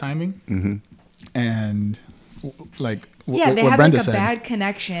like FaceTiming, and like Yeah, what they had Brenda like a said. bad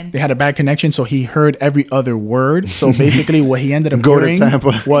connection. They had a bad connection, so he heard every other word. So basically, what he ended up Go to hearing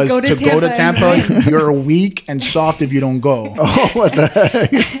Tampa. was Go to to go to Tampa and Tampa. You're weak and soft if you don't go. What the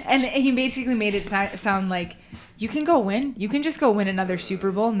heck? And he basically made it sound like, you can go win. You can just go win another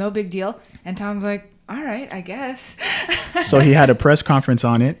Super Bowl. No big deal. And Tom's like, all right, I guess. So he had a press conference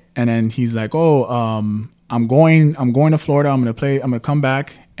on it, and then he's like, "Oh, I'm going to Florida. I'm gonna come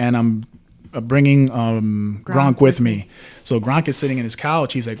back, and I'm bringing Gronk with me." So Gronk is sitting in his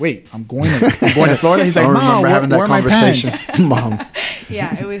couch. He's like, "Wait, I'm going to Florida." He's I like, don't "Mom, remember having where that are my pants?" conversation. Mom.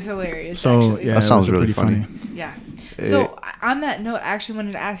 Yeah, it was hilarious. So actually. yeah, That sounds it was really pretty funny. Yeah. So on that note, I actually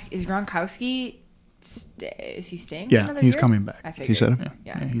wanted to ask, is Gronkowski, is he staying? Yeah, another he's year? coming back. I figured. He said it?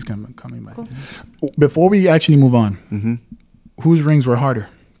 Yeah, Yeah. he's coming back. Cool. Before we actually move on, whose rings were harder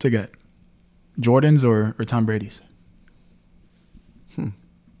to get, Jordan's or Tom Brady's?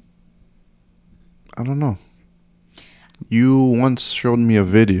 I don't know. You once showed me a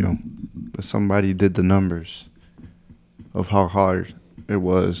video that somebody did the numbers of how hard it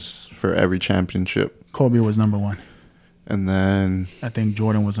was for every championship. Kobe was number one. And then, I think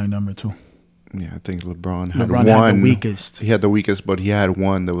Jordan was like number two. yeah, I think LeBron had LeBron one. had the weakest. He had the weakest, but he had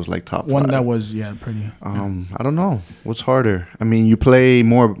one that was like top One five. that was pretty. I don't know. What's harder? I mean, you play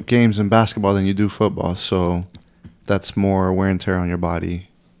more games in basketball than you do football, so that's more wear and tear on your body.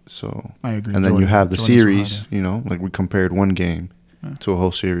 So I agree. And then you have the Jordan's series, harder. like we compared one game to a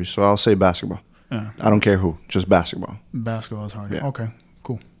whole series. So I'll say basketball. Yeah. I don't care who, just basketball. Basketball is harder. Yeah. Okay,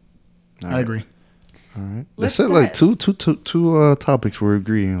 cool. All I right. agree. All right. Let's That's it. Like dive- two topics we're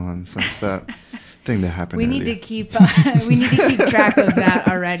agreeing on since that thing that happened. We need earlier. to keep track of that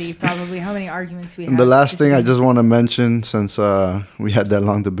already. Probably how many arguments we have. And the last thing I Disagreements. just want to mention, since we had that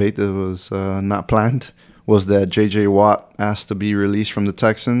long debate that was not planned, was that J.J. Watt asked to be released from the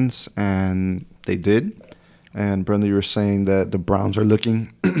Texans, and they did. And Brenda, you were saying that the Browns are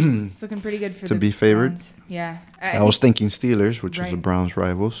looking. It's looking pretty good for to the be favored? Browns. Yeah. I was thinking Steelers, which is the Right. Browns'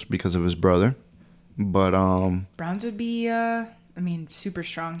 rivals because of his brother. But Browns would be, super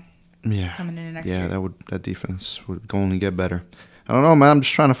strong yeah, coming into next yeah, year. that defense would only get better. I don't know, man. I'm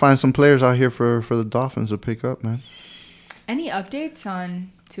just trying to find some players out here for the Dolphins to pick up, man. Any updates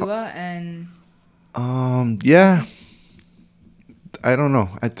on Tua and Yeah. I don't know.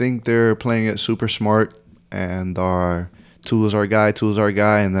 I think they're playing it super smart, and Tua's our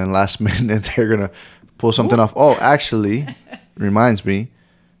guy, and then last minute they're gonna pull something off. Oh, actually, reminds me.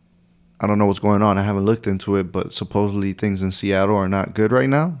 I don't know what's going on. I haven't looked into it, but supposedly things in Seattle are not good right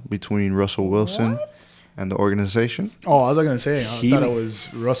now between Russell Wilson and the organization. Oh, I was going to say, I He- thought it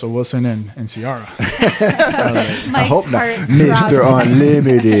was Russell Wilson and Ciara. I hope not, heart Mr. dropped.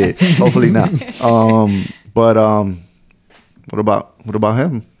 Unlimited. Hopefully not. But what about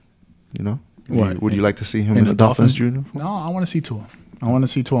him? You know, What? would you like to see him In in the the Dolphins Dolphins? uniform? No, I want to see Tua. I want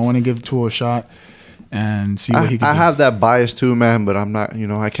to give Tua a shot and see what he can I do. have that bias too, man, but I'm not.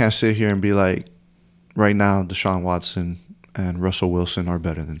 I can't sit here and be like, right now, Deshaun Watson and Russell Wilson are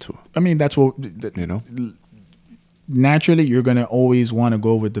better than Tua. I mean, that's what naturally you're gonna always want to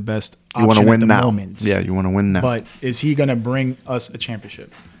go with the best You want to option win at the now. moment. Yeah, you want to win now. But is he gonna bring us a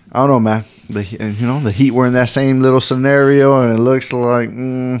championship? I don't know, man. The Heat were in that same little scenario, and it looks like.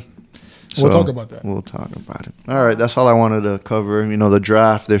 We'll talk about that. We'll talk about it. All right, that's all I wanted to cover. The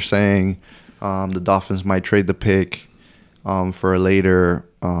draft. They're saying the Dolphins might trade the pick for a later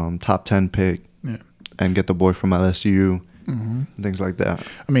top 10 pick and get the boy from LSU, things like that.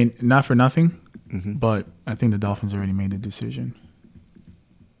 I mean, not for nothing, but I think the Dolphins already made the decision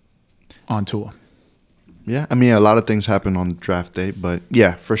on Tua. Yeah, I mean, a lot of things happen on draft day, but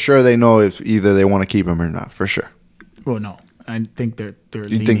yeah, for sure they know if either they want to keep him or not, for sure. Well, no, I think they're.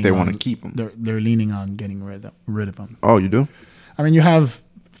 You think they want to keep him? They're leaning on getting rid of him. Oh, you do? I mean, you have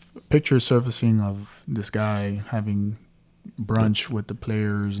pictures surfacing of this guy having brunch with the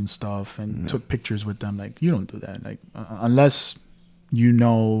players and stuff, and took pictures with them. Like, you don't do that. Like, unless you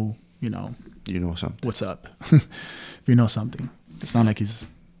know something. what's up. If you know something, it's not like he's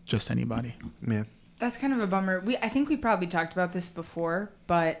just anybody. Yeah. That's kind of a bummer. I think we probably talked about this before,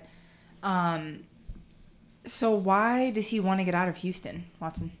 but so why does he want to get out of Houston,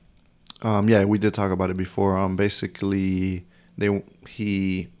 Watson? Yeah, we did talk about it before. Basically,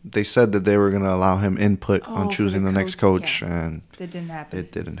 they said that they were going to allow him input on choosing the next coach, and that didn't happen.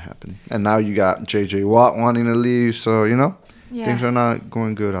 It didn't happen. And now you got J.J. Watt wanting to leave, so things are not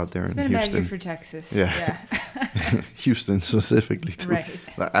going good out there in Houston. It's been a bad year for Texas. Yeah. Houston specifically too. Right.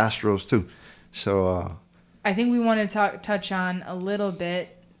 The Astros too. So I think we want to touch on a little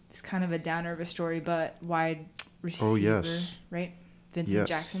bit. It's kind of a downer of a story, but wide receiver. Oh yes. Right. Vincent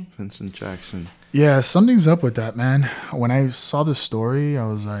Jackson. Yeah, something's up with that, man. When I saw the story, I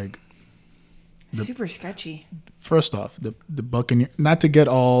was like, super sketchy. First off, the Buccaneers, not to get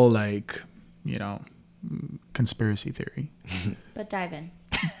all like, conspiracy theory. But dive in.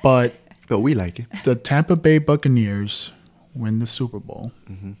 But we like it. The Tampa Bay Buccaneers win the Super Bowl.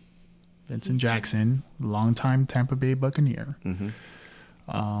 Mm-hmm. Vincent Jackson, longtime Tampa Bay Buccaneer.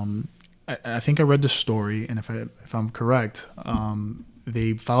 Mm-hmm. I think I read the story, and if I'm correct,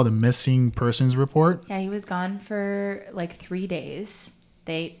 they filed a missing persons report. Yeah, he was gone for like 3 days.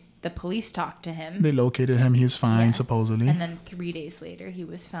 The police talked to him. They located him. He was fine, supposedly. And then 3 days later, he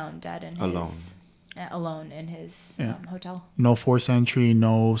was found dead alone in his hotel. No forced entry,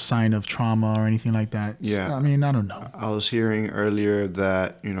 no sign of trauma or anything like that. Yeah. So, I mean, I don't know. I was hearing earlier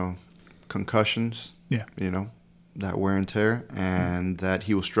that, concussions. Yeah. That wear and tear, and that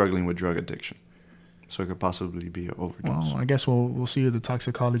he was struggling with drug addiction. So it could possibly be an overdose. Well, I guess we'll see the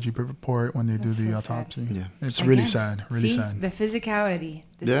toxicology report when they do the autopsy. Yeah. It's really sad. Really sad. The physicality.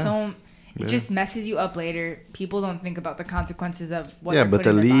 It just messes you up later. People don't think about the consequences of what they're but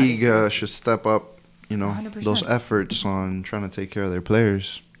the Mm-hmm. league should step up, 100%. those efforts on trying to take care of their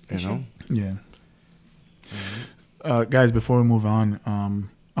players, Yeah. Guys, before we move on,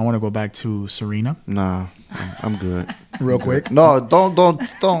 I want to go back to Serena. Nah, I'm good. Real quick. No, don't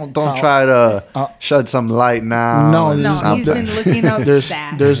try to shed some light now. No, he's been looking up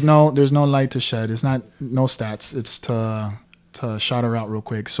stats. There's no light to shed. It's not no stats. It's to shout her out real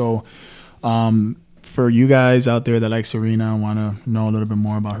quick. So, for you guys out there that like Serena and want to know a little bit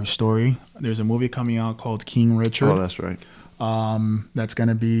more about her story, there's a movie coming out called King Richard. Oh, that's right. That's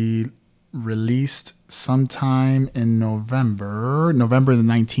gonna be released sometime in November the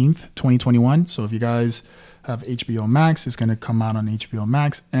 19th, 2021. So if you guys have HBO Max, it's going to come out on HBO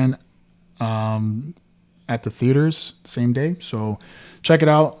Max and at the theaters same day. So check it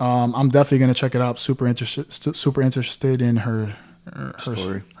out. I'm definitely going to check it out. Super interested in her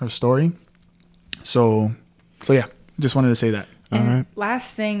story. So yeah, just wanted to say that. And all right.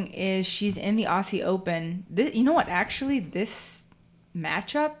 Last thing is she's in the Aussie Open. You know what? Actually, this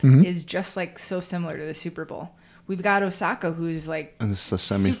matchup is just like so similar to the Super Bowl. We've got Osaka, who's like and it's a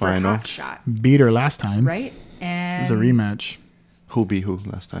super semifinal. hot shot, beat her last time, right? And it's a rematch. Who beat who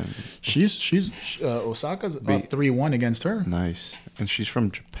last time? She's Osaka's 3-1 against her. Nice, and she's from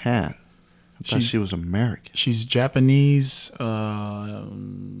Japan. I thought she was American. She's Japanese.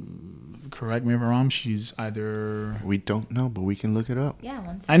 Correct me if I'm wrong. She's either. We don't know, but we can look it up.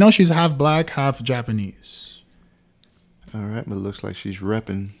 Yeah, I know she's half black, half Japanese. All right, but it looks like she's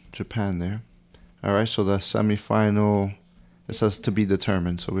repping Japan there. All right, so the semifinal, it says to be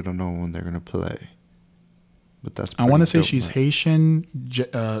determined, so we don't know when they're going to play. But that's. I want to say she's Haitian,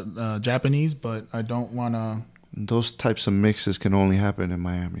 Japanese, but I don't want to. Those types of mixes can only happen in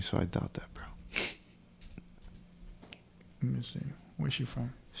Miami, so I doubt that, bro. Let me see. Where's she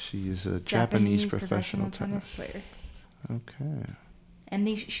from? She is a Japanese professional tennis player. Okay. And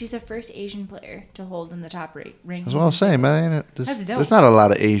she's the first Asian player to hold in the top rank. That's what I'm saying, man. That's dope. There's not a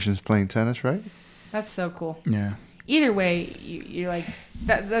lot of Asians playing tennis, right? That's so cool. Yeah. Either way, you're like,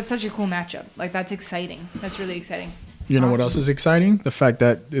 that's such a cool matchup. Like, that's exciting. That's really exciting. You know what else is exciting? The fact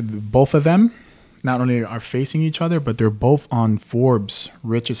that both of them not only are facing each other, but they're both on Forbes'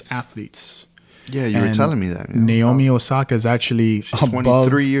 richest athletes. Yeah, you were telling me that. Naomi Osaka is actually she's above.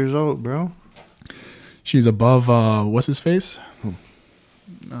 23 years old, bro. She's above, what's his face?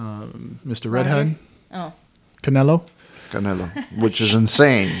 Mr. Redhead. Oh. Canelo, which is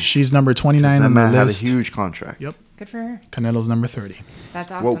insane. She's number 29 on the list. That man had a huge contract. Yep. Good for her. Canelo's number 30.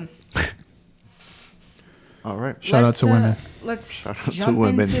 That's awesome. All right. Shout out to women. Let's jump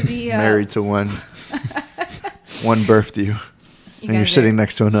into the... Married to one. One birthed you. And you're sitting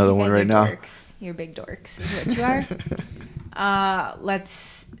next to another one right now. Dorks. You're big dorks is what you are.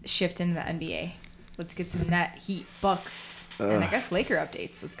 Let's shift into the NBA. Let's get some Net, Heat, Bucks, and I guess Laker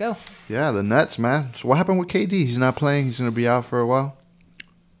updates. Let's go. Yeah, the Nets, man. So what happened with KD? He's not playing. He's going to be out for a while.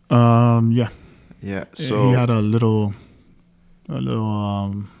 Yeah. Yeah. So he had a little quad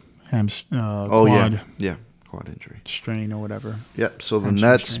yeah, quad injury strain or whatever. Yep. So the Hamstring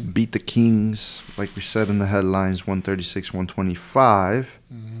Nets strain. beat the Kings, like we said in the headlines, 136-125.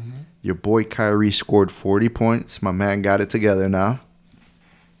 Your boy Kyrie scored 40 points. My man got it together now.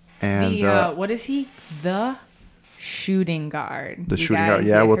 And What is he? The shooting guard. the You shooting guys, guard.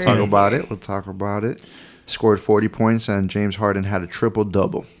 Yeah, you we'll heard talk it about here. it. We'll talk about it. Scored 40 points, and James Harden had a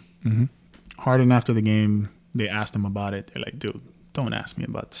triple-double. Harden, after the game, they asked him about it. They're like, dude, don't ask me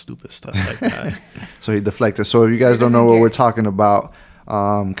about stupid stuff like that. So he deflected. So if you guys he don't know doesn't what care. we're talking about,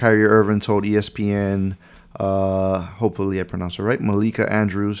 Kyrie Irving told ESPN, hopefully I pronounced it right, Malika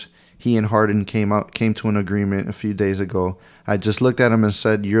Andrews, he and Harden came to an agreement a few days ago. I just looked at him and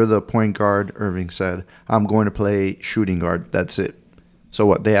said, "You're the point guard," Irving said. "I'm going to play shooting guard. That's it." So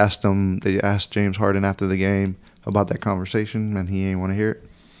what? They asked James Harden after the game about that conversation, and he ain't want to hear it.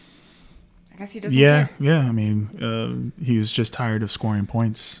 I guess he doesn't Yeah, care. yeah. I mean, he was just tired of scoring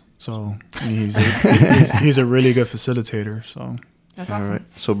points. So I mean, he's a really good facilitator. So That's All awesome. right.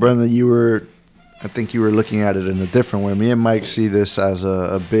 So Brendan, I think you were looking at it in a different way. Me and Mike see this as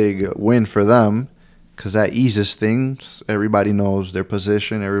a big win for them because that eases things. Everybody knows their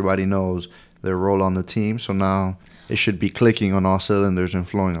position. Everybody knows their role on the team. So now it should be clicking on all cylinders and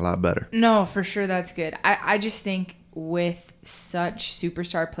flowing a lot better. No, for sure that's good. I just think with such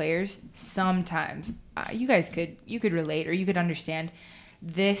superstar players, sometimes you could relate or you could understand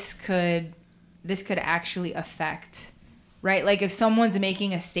this could actually affect, right? Like if someone's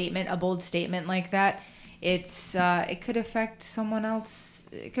making a bold statement like that, it could affect someone else.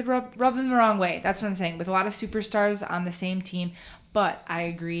 It could rub them the wrong way. That's what I'm saying. With a lot of superstars on the same team, but I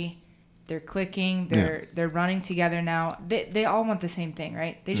agree. They're clicking. They're running together now. They all want the same thing,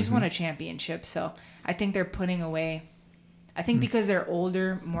 right? They just want a championship. So I think they're putting away. I think because they're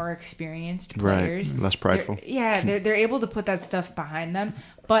older, more experienced players, Less prideful. they're able to put that stuff behind them.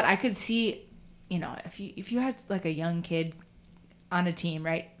 But I could see, if you had like a young kid on a team,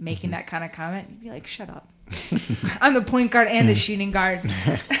 right, making that kind of comment, you'd be like, "Shut up! I'm the point guard and the shooting guard."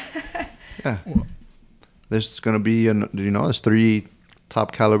 Yeah. There's going to be, there's 3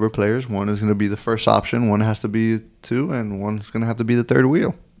 top caliber players. One is going to be the first option. One has to be 2, and one's going to have to be the third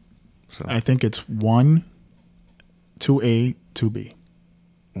wheel. So I think it's 1, 2A, 2B.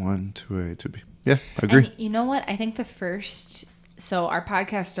 1, 2A, 2B. Yeah, agree. And you know what? I think so our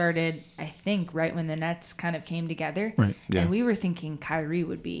podcast started, I think, right when the Nets kind of came together. Right. Yeah. And we were thinking Kyrie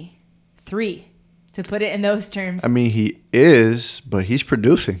would be 3, to put it in those terms. I mean, he is, but he's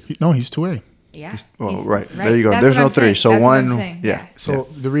producing. No, he's 2A. yeah. Well, He's- right. There you go. That's There's what no I'm 3. saying. So That's what I'm one. saying. Yeah. So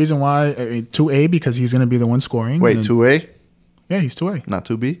the reason why 2A because he's going to be the one scoring. Wait, and then- 2A, Yeah, he's 2A. not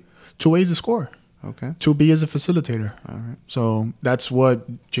 2B. 2A is a scorer. Okay. 2B is a facilitator. All right. So that's what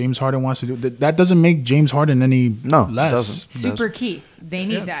James Harden wants to do. That doesn't make James Harden any No, it less. doesn't. Super key. They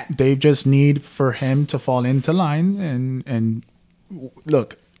need that. They just need for him to fall into line and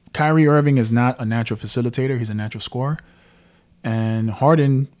look, Kyrie Irving is not a natural facilitator. He's a natural scorer. And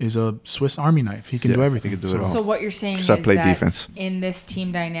Harden is a Swiss Army knife. He can do everything. he can do it all. So what you're saying Except is play that defense. in this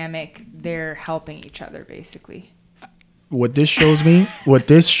team dynamic, they're helping each other, basically. What this shows me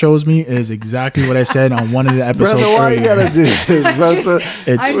is exactly what I said on one of the episodes Brother, why you earlier. gotta do this, brother?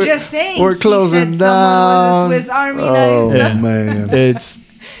 I'm just saying. We're closing he said down. someone was a Swiss Army Oh, knife. Yeah. man. It's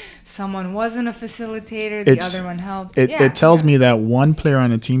Someone wasn't a facilitator. The It's- other one helped. it tells me that one player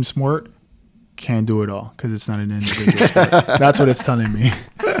on a team sport can't do it all because it's not an individual sport. That's what it's telling me.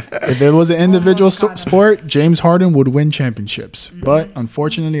 If it was an individual Almost got him. sport, James Harden would win championships. But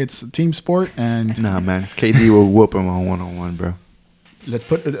unfortunately, it's a team sport, and Nah, man. KD will whoop him on 1-on-1, bro.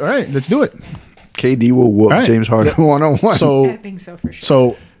 all right, let's do it. KD will whoop All right. James Harden 1-on-1. I So, think so for sure.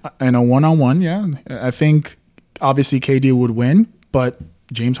 so in a one-on-one, yeah, I think obviously KD would win, but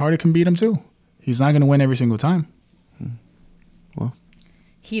James Harden can beat him too. He's not going to win every single time.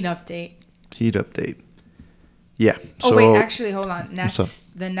 Heat update. Heat update. Yeah. Oh So, wait, actually, hold on. up? Nets.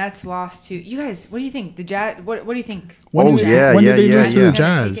 The Nets lost to you guys. What do you think? The Jazz. What do you think? Oh, did, yeah, when yeah, did they yeah, lose to yeah. the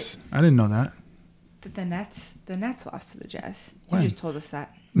Gonna take Jazz? I didn't know that. That the Nets lost to the Jazz. You When? just told us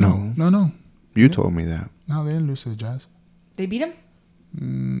that. No. you told me that. No, they didn't lose to the Jazz. They beat him. I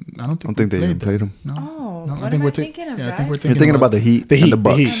don't think, I don't think they even them. played them. No. Oh, No, what am I thinking of? Yeah, I guys? think we're You're thinking, thinking about the Heat the and Heat, the the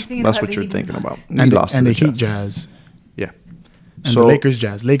Bucks. Heat. I'm thinking That's about what the you're Heat thinking and the about. Bucks. We and lost the, and to the Heat Jazz. Jazz Yeah. and So the Lakers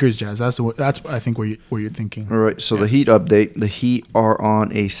Jazz. That's I think where you're thinking. All right, so the Heat update. The Heat are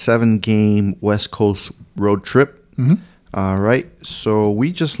on a 7-game West Coast road trip. All right. So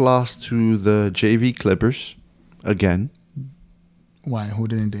we just lost to the JV Clippers again. Why? Who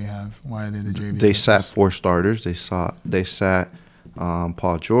didn't they have? Why are they the JV? They sat 4 starters. They sat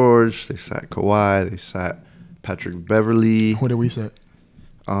Paul George. They sat Kawhi. They sat Patrick Beverly. Who did we set?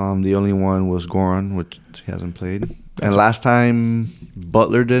 The only one was Goran, which he hasn't played. And last time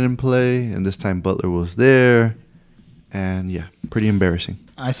Butler didn't play, and this time Butler was there. And yeah, pretty embarrassing.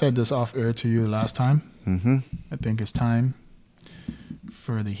 I said this off air to you last time. Mm-hmm. I think it's time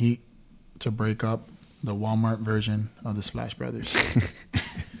for the Heat to break up the Walmart version of the Splash Brothers.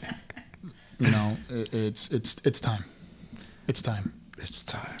 You know, it's time. It's time. It's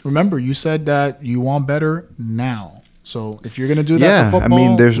time. Remember, you said that you want better now. So if you're gonna do that for football, I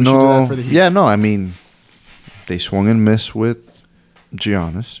mean, there's we should do no. that for the Heat. Yeah, no. I mean, they swung and missed with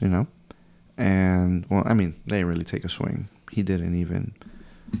Giannis, you know, and well, I mean, they didn't really take a swing. He didn't even.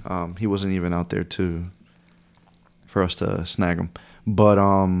 He wasn't even out there for us to snag him. But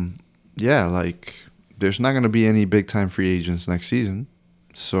yeah, like there's not gonna be any big time free agents next season.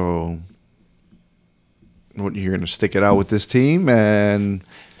 So, what, you're gonna stick it out with this team and,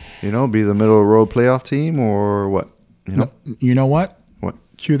 you know, be the middle of the road playoff team, or what? You know? No, you know what? What?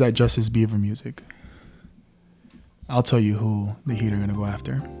 Cue that Justice Beaver music. I'll tell you who the Heat are gonna go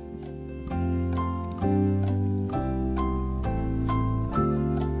after.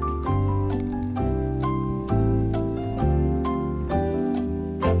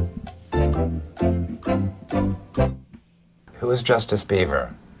 Who is Justice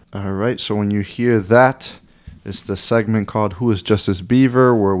Beaver? All right, so when you hear that, it's the segment called Who is Justice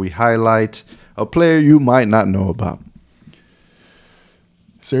Beaver, where we highlight a player you might not know about.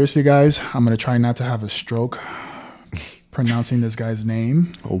 Seriously, guys, I'm going to try not to have a stroke pronouncing this guy's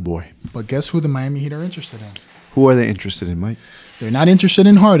name. Oh, boy. But guess who the Miami Heat are interested in? Who are they interested in, Mike? They're not interested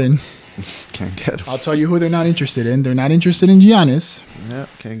in Harden. Can't get him. I'll tell you who they're not interested in. They're not interested in Giannis. Yeah,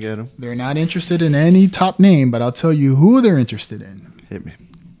 can't get him. They're not interested in any top name, but I'll tell you who they're interested in. Hit me.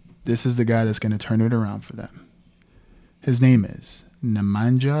 This is the guy that's going to turn it around for them. His name is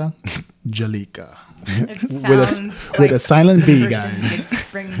Nemanja Bjelica. With a silent B, guys.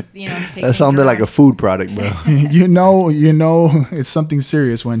 That sounded like a food product, bro. you know, it's something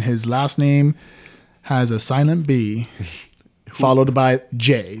serious when his last name has a silent B followed by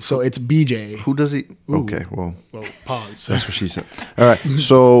J. So it's BJ. Who does he? Ooh. Okay, well, pause. that's what she said. All right,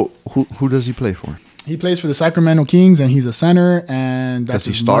 so who does he play for? He plays for the Sacramento Kings, and he's a center. And that's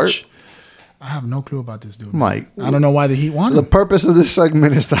does he start? I have no clue about this dude. Mike, I don't know why the Heat want him. The purpose of this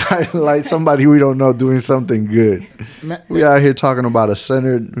segment is to highlight somebody we don't know doing something good. We out here talking about a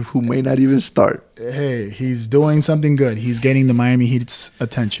center who may not even start. Hey, he's doing something good. He's getting the Miami Heat's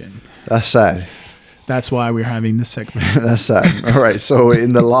attention. That's sad. That's why we're having this segment. That's sad. All right, so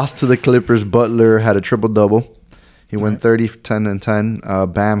in the loss to the Clippers, Butler had a triple-double. He went 30, 10, and 10.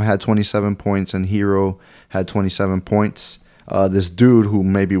 Bam had 27 points, and Hero had 27 points. This dude who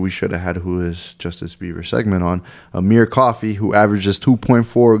maybe we should have had who is Justice Beaver segment on, Amir Coffey, who averages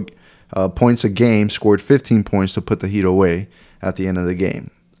 2.4 points a game, scored 15 points to put the Heat away at the end of the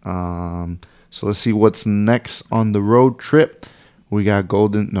game. So let's see what's next on the road trip. We got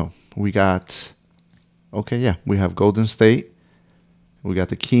we have Golden State. We got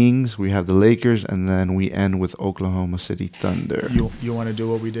the Kings, we have the Lakers, and then we end with Oklahoma City Thunder. You want to do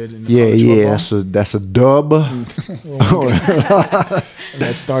what we did in the college football? That's a dub.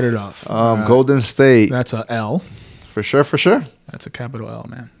 Let's start it off. Golden State. That's a L. For sure. That's a capital L,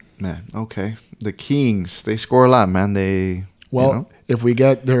 man. Man, okay. The Kings, they score a lot, man. If we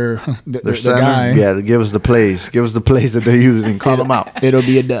get their center, guy, give us the plays. Give us the plays that they're using. Call them out. It'll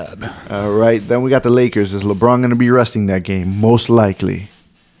be a dub. All right. Then we got the Lakers. Is LeBron going to be resting that game? Most likely.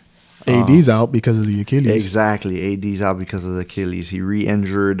 AD's out because of the Achilles. Exactly. AD's out because of the Achilles. He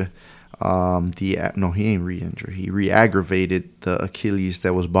re-injured. He ain't re-injured. He re-aggravated the Achilles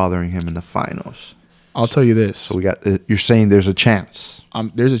that was bothering him in the finals. I'll tell you this. So we got. You're saying there's a chance.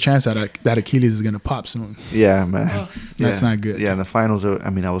 There's a chance that Achilles is gonna pop soon. Yeah, man. That's not good. Yeah, in the finals. I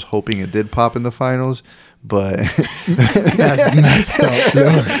mean, I was hoping it did pop in the finals, but that's messed up.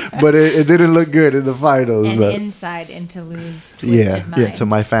 But it didn't look good in the finals. An but inside into Lou's twisted mind. Yeah, to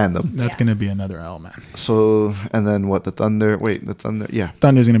my fandom. That's gonna be another L, man. So and then what? The Thunder. Wait, the Thunder. Yeah,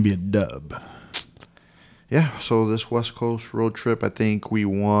 Thunder's gonna be a dub. Yeah. So this West Coast road trip, I think we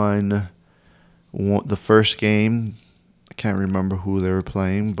won the first game. I can't remember who they were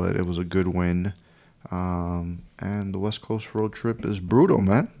playing, but it was a good win. And the West Coast road trip is brutal,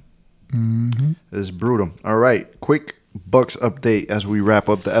 man. Mm-hmm. It's brutal. All right, quick Bucks update as we wrap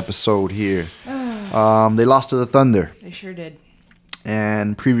up the episode here. They lost to the Thunder. They sure did.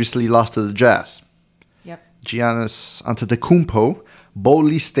 And previously lost to the Jazz. Yep. Giannis Antetokounmpo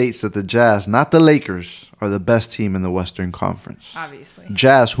boldly states that the Jazz, not the Lakers, are the best team in the Western Conference. Obviously.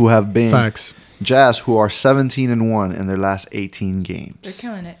 Jazz, who have been Facts. Jazz, who are 17-1 in their last 18 games. They're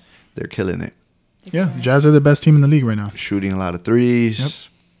killing it. They're killing it. Yeah, Jazz are the best team in the league right now. Shooting a lot of threes. Yep.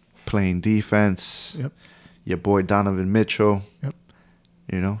 Playing defense. Yep. Your boy Donovan Mitchell. Yep.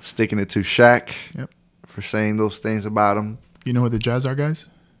 You know, sticking it to Shaq. Yep. For saying those things about him. You know what the Jazz are, guys?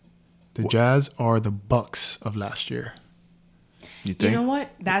 The Jazz are the Bucks of last year. You think? You know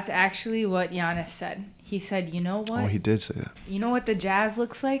what? That's actually what Giannis said. He said, you know what? Oh, he did say that. You know what the Jazz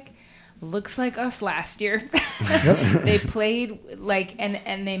looks like? Looks like us last year. They played like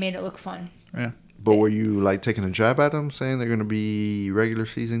and they made it look fun. Yeah. But were you like taking a jab at them, saying they're gonna be regular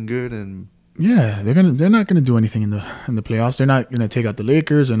season good and? Yeah, they're not gonna do anything in the playoffs. They're not gonna take out the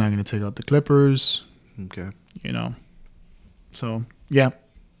Lakers. They're not gonna take out the Clippers. Okay. You know. So yeah,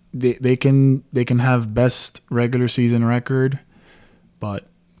 they can have best regular season record, but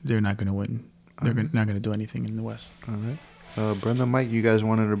they're not gonna win. They're not gonna do anything in the West. All right. Brenda, Mike, you guys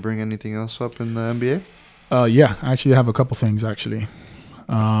wanted to bring anything else up in the NBA? Yeah, I actually have a couple things actually.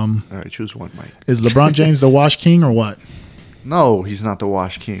 All right, choose one, Mike. Is LeBron James the Wash King or what? No, he's not the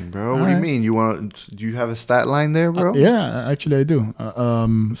Wash King, bro. What do you right. mean? Do you have a stat line there, bro? Yeah, actually I do.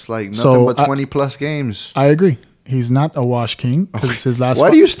 It's like nothing but 20 plus games. I agree. He's not a Wash King because it's his last. Why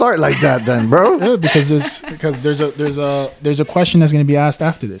do you start like that then, bro? Yeah, because there's a question that's going to be asked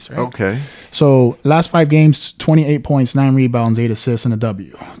after this, right? Okay. So last 5 games, 28 points, 9 rebounds, 8 assists, and a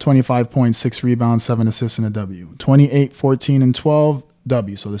W. 25 points, 6 rebounds, 7 assists, and a W. 28, 14, and 12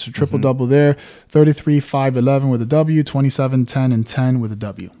 W. So there's a triple double there. 33, 5, 11 with a W. 27, 10, and 10 with a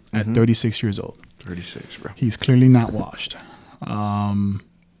W. At 36 years old. 36, bro. He's clearly not washed.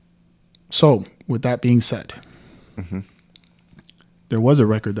 So with that being said. There was a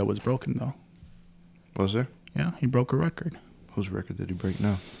record that was broken, though. Was there? Yeah, he broke a record. Whose record did he break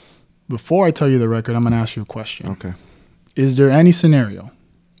now? Before I tell you the record, I'm going to ask you a question. Okay. Is there any scenario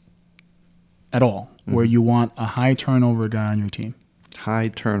at all where you want a high turnover guy on your team? High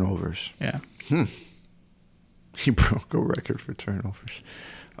turnovers. Yeah. He broke a record for turnovers.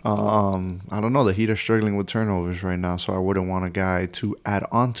 I don't know. The Heat are struggling with turnovers right now, so I wouldn't want a guy to add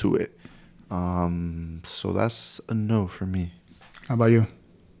on to it. So that's a no for me. How about you?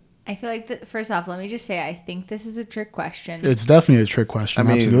 I feel like first off, let me just say I think this is a trick question. It's definitely a trick question.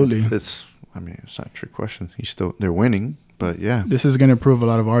 Absolutely. It's not a trick question. They're winning, but yeah. This is going to prove a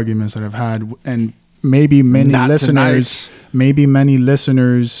lot of arguments that I've had, and maybe many Not listeners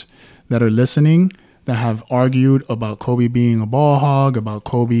that are listening that have argued about Kobe being a ball hog, about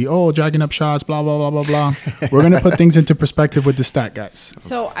Kobe, jacking up shots, blah, blah, blah, blah, blah. We're going to put things into perspective with the stat, guys.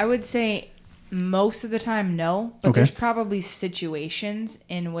 So I would say most of the time, no. But Okay. there's probably situations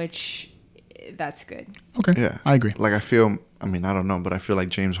in which that's good. Okay. Yeah. I agree. Like I don't know, but I feel like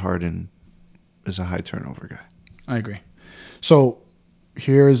James Harden is a high turnover guy. I agree. So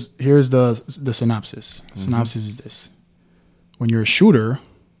here's the synopsis. Synopsis is this. When you're a shooter,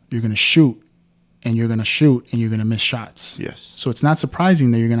 you're going to shoot and you're going to shoot and you're going to miss shots. Yes. So it's not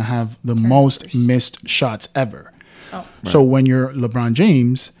surprising that you're going to have the most missed shots ever. Oh. So when you're LeBron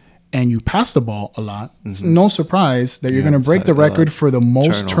James and you pass the ball a lot, it's no surprise that you're going to break the record for the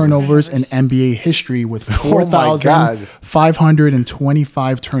most turnovers in NBA history with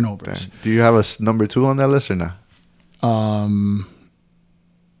 4,525 turnovers. Do you have a number 2 on that list or not?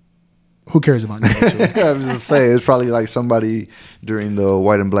 Who cares about number 2? I was just saying, it's probably like somebody during the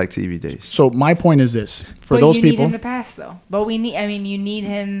white and black TV days. So my point is this: for But those you people, need him to pass though. But you need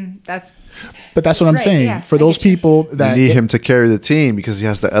him. That's but that's what I'm Right, saying. yeah, For I those get you. people that You need him to carry the team because he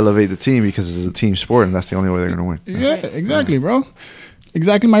has to elevate the team because it's a team sport and that's the only way they're going to win. yeah, exactly, bro.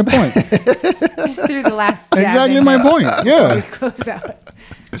 Exactly my point. just through the last. jab Exactly in my there point. before Yeah. we close out.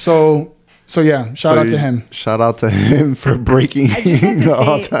 So yeah, shout out to him. Shout out to him for breaking I just have the to say,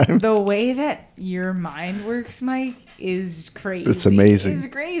 all-time. the way that your mind works, Mike, is crazy. It's amazing. It's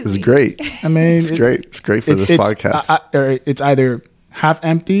crazy. It's great. I mean, It's great. It's great for this podcast. It's either half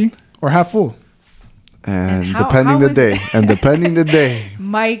empty or half full. And how depending the is day. it? And depending the day.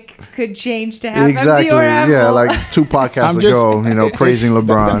 Mike could change to have Exactly. empty or half Yeah, full. like 2 podcasts ago, praising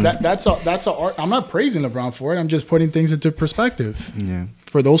LeBron. That's a I'm not praising LeBron for it. I'm just putting things into perspective. Yeah.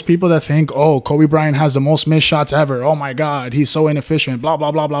 For those people that think, Kobe Bryant has the most missed shots ever. Oh my God, he's so inefficient. Blah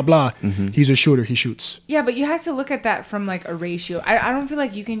blah blah blah blah. He's a shooter. He shoots. Yeah, but you have to look at that from like a ratio. I don't feel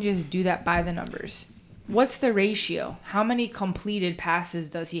like you can just do that by the numbers. What's the ratio? How many completed passes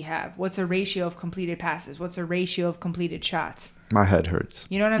does he have? What's a ratio of completed passes? What's a ratio of completed shots? My head hurts.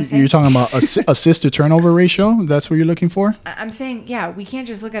 You know what I'm saying? You're talking about assist to turnover ratio? That's what you're looking for? I'm saying, yeah, we can't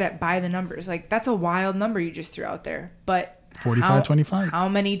just look at it by the numbers. Like, that's a wild number you just threw out there. But 45-25. How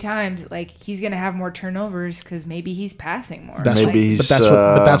many times, like, he's going to have more turnovers because maybe he's passing more. That's Maybe what, he's,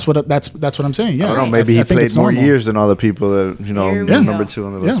 that's what I'm saying. Yeah. I don't know. Maybe he I think played it's more normal. years than other people that, you know, Here we number go. 2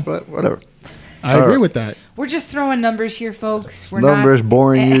 on the list. Yeah. But whatever. I agree with that. We're just throwing numbers here, folks. We're Numbers not,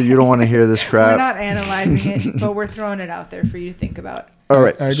 boring you. You don't want to hear this We're crap. not analyzing it, but we're throwing it out there for you to think about. All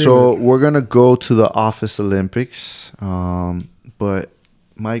right. I agree So with we're going to go to the Office Olympics. But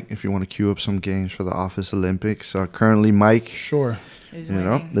Mike, if you want to queue up some games for the Office Olympics, currently Mike, Sure. Is you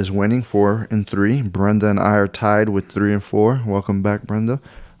winning. know, is winning 4-3. Brenda and I are tied with 3-4. Welcome back, Brenda.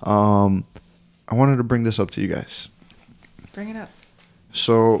 I wanted to bring this up to you guys. Bring it up.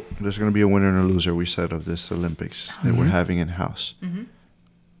 So there's going to be a winner and a loser, we said, of this Olympics that we're having in-house. Mm-hmm.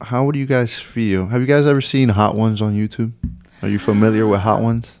 How would you guys feel? Have you guys ever seen Hot Ones on YouTube? Are you familiar with Hot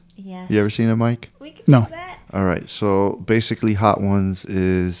Ones? Yes. You ever seen it, Mike? We can No. do that. All right. So basically, Hot Ones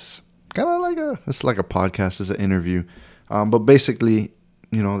is kind of like it's like a podcast, it's an interview. But basically,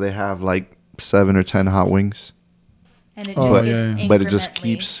 you know, they have like 7 or 10 hot wings. And it Oh, just yeah, gets yeah. But it just incrementally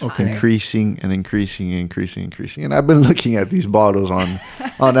keeps hotter. increasing and increasing and increasing and increasing. And I've been looking at these bottles on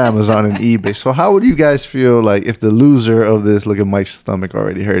Amazon and eBay. So how would you guys feel like if the loser of this, look at Mike's stomach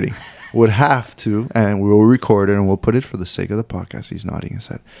already hurting, would have to, and we will record it and we'll put it for the sake of the podcast. He's nodding his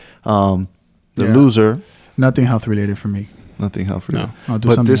head. The Yeah. loser, Nothing health related for me. nothing helpful. No, I'll do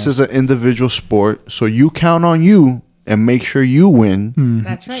But something this else. is an individual sport. So you count on you and make sure you win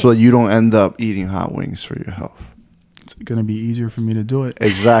That's right. so you don't end up eating hot wings for your health. It's gonna be easier for me to do it.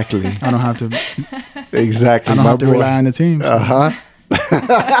 Exactly. I don't have to. Exactly. I don't my have to boy. rely on the team. Uh-huh.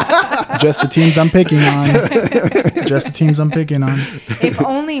 Just the teams I'm picking on. Just the teams I'm picking on. If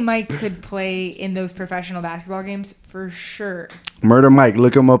only Mike could play in those professional basketball games, for sure. Murder Mike,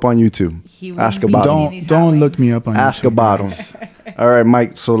 look him up on YouTube. He Ask wouldn't be about eating him. these hot Don't look wings. me up on Ask YouTube, about him. guys. All right,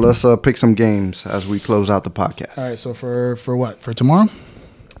 Mike. So let's pick some games as we close out the podcast. All right. So for what? For tomorrow?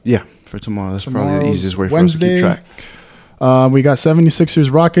 Yeah, for tomorrow. That's probably the Tomorrow's easiest way for Wednesday. us to keep track. We got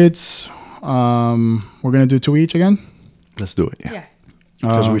 76ers Rockets. We're gonna do 2 each again. Let's do it. Yeah. Yeah.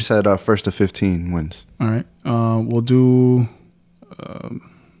 Because we said first to 15 wins. All right. We'll do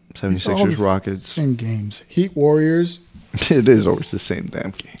 76ers all the Rockets. same games. Heat Warriors. It is always the same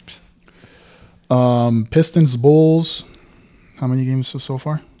damn games. Pistons Bulls. How many games so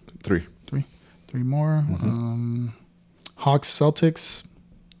far? 3. 3 more. Hawks Celtics.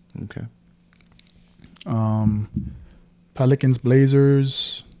 Okay. Pelicans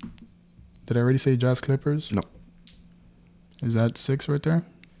Blazers. Did I already say Jazz Clippers? No. Is that 6 right there?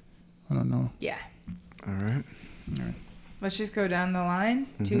 I don't know. Yeah. All right. Let's just go down the line,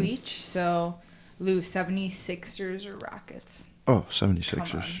 Mm-hmm. 2 each. So, Lou, 76ers or Rockets? Oh, Come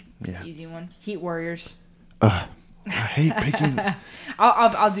 76ers. on. It's Yeah. an easy one. Heat Warriors. I hate picking.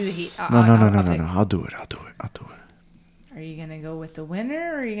 I'll do the Heat. No. I'll pick. I'll do it. Are you going to go with the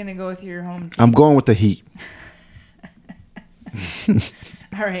winner or are you going to go with your home team? I'm going with the Heat.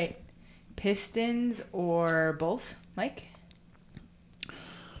 All right. Pistons or Bulls? Mike?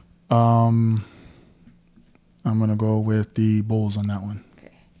 I'm gonna go with the Bulls on that one.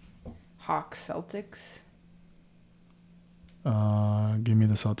 Okay. Hawks Celtics? Give me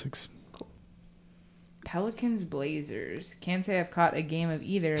the Celtics. Pelicans Blazers. Can't say I've caught a game of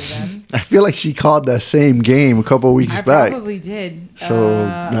either of them. I feel like she called that same game a couple of weeks I back. probably did. So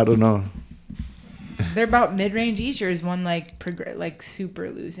I don't know. They're about mid-range each, or is one like super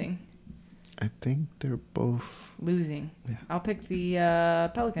losing? I think they're both. Losing. Yeah. I'll pick the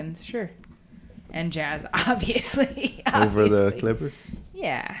Pelicans, sure. And Jazz, obviously. Over the Obviously. Clippers.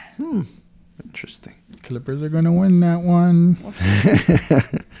 Yeah. Interesting. Clippers are gonna win that one. We'll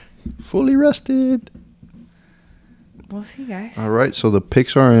see. Fully rested. We'll see, guys. All right, so the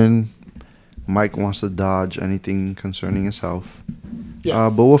picks are in. Mike wants to dodge anything concerning his health. Yeah.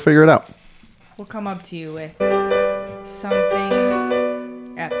 But we'll figure it out. We'll come up to you with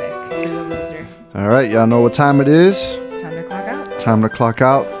something epic for the loser. All right, y'all know what time it is. It's time to clock out. Time to clock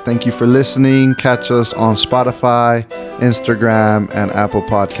out. Thank you for listening. Catch us on Spotify, Instagram, and Apple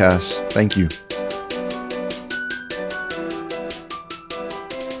Podcasts. Thank you.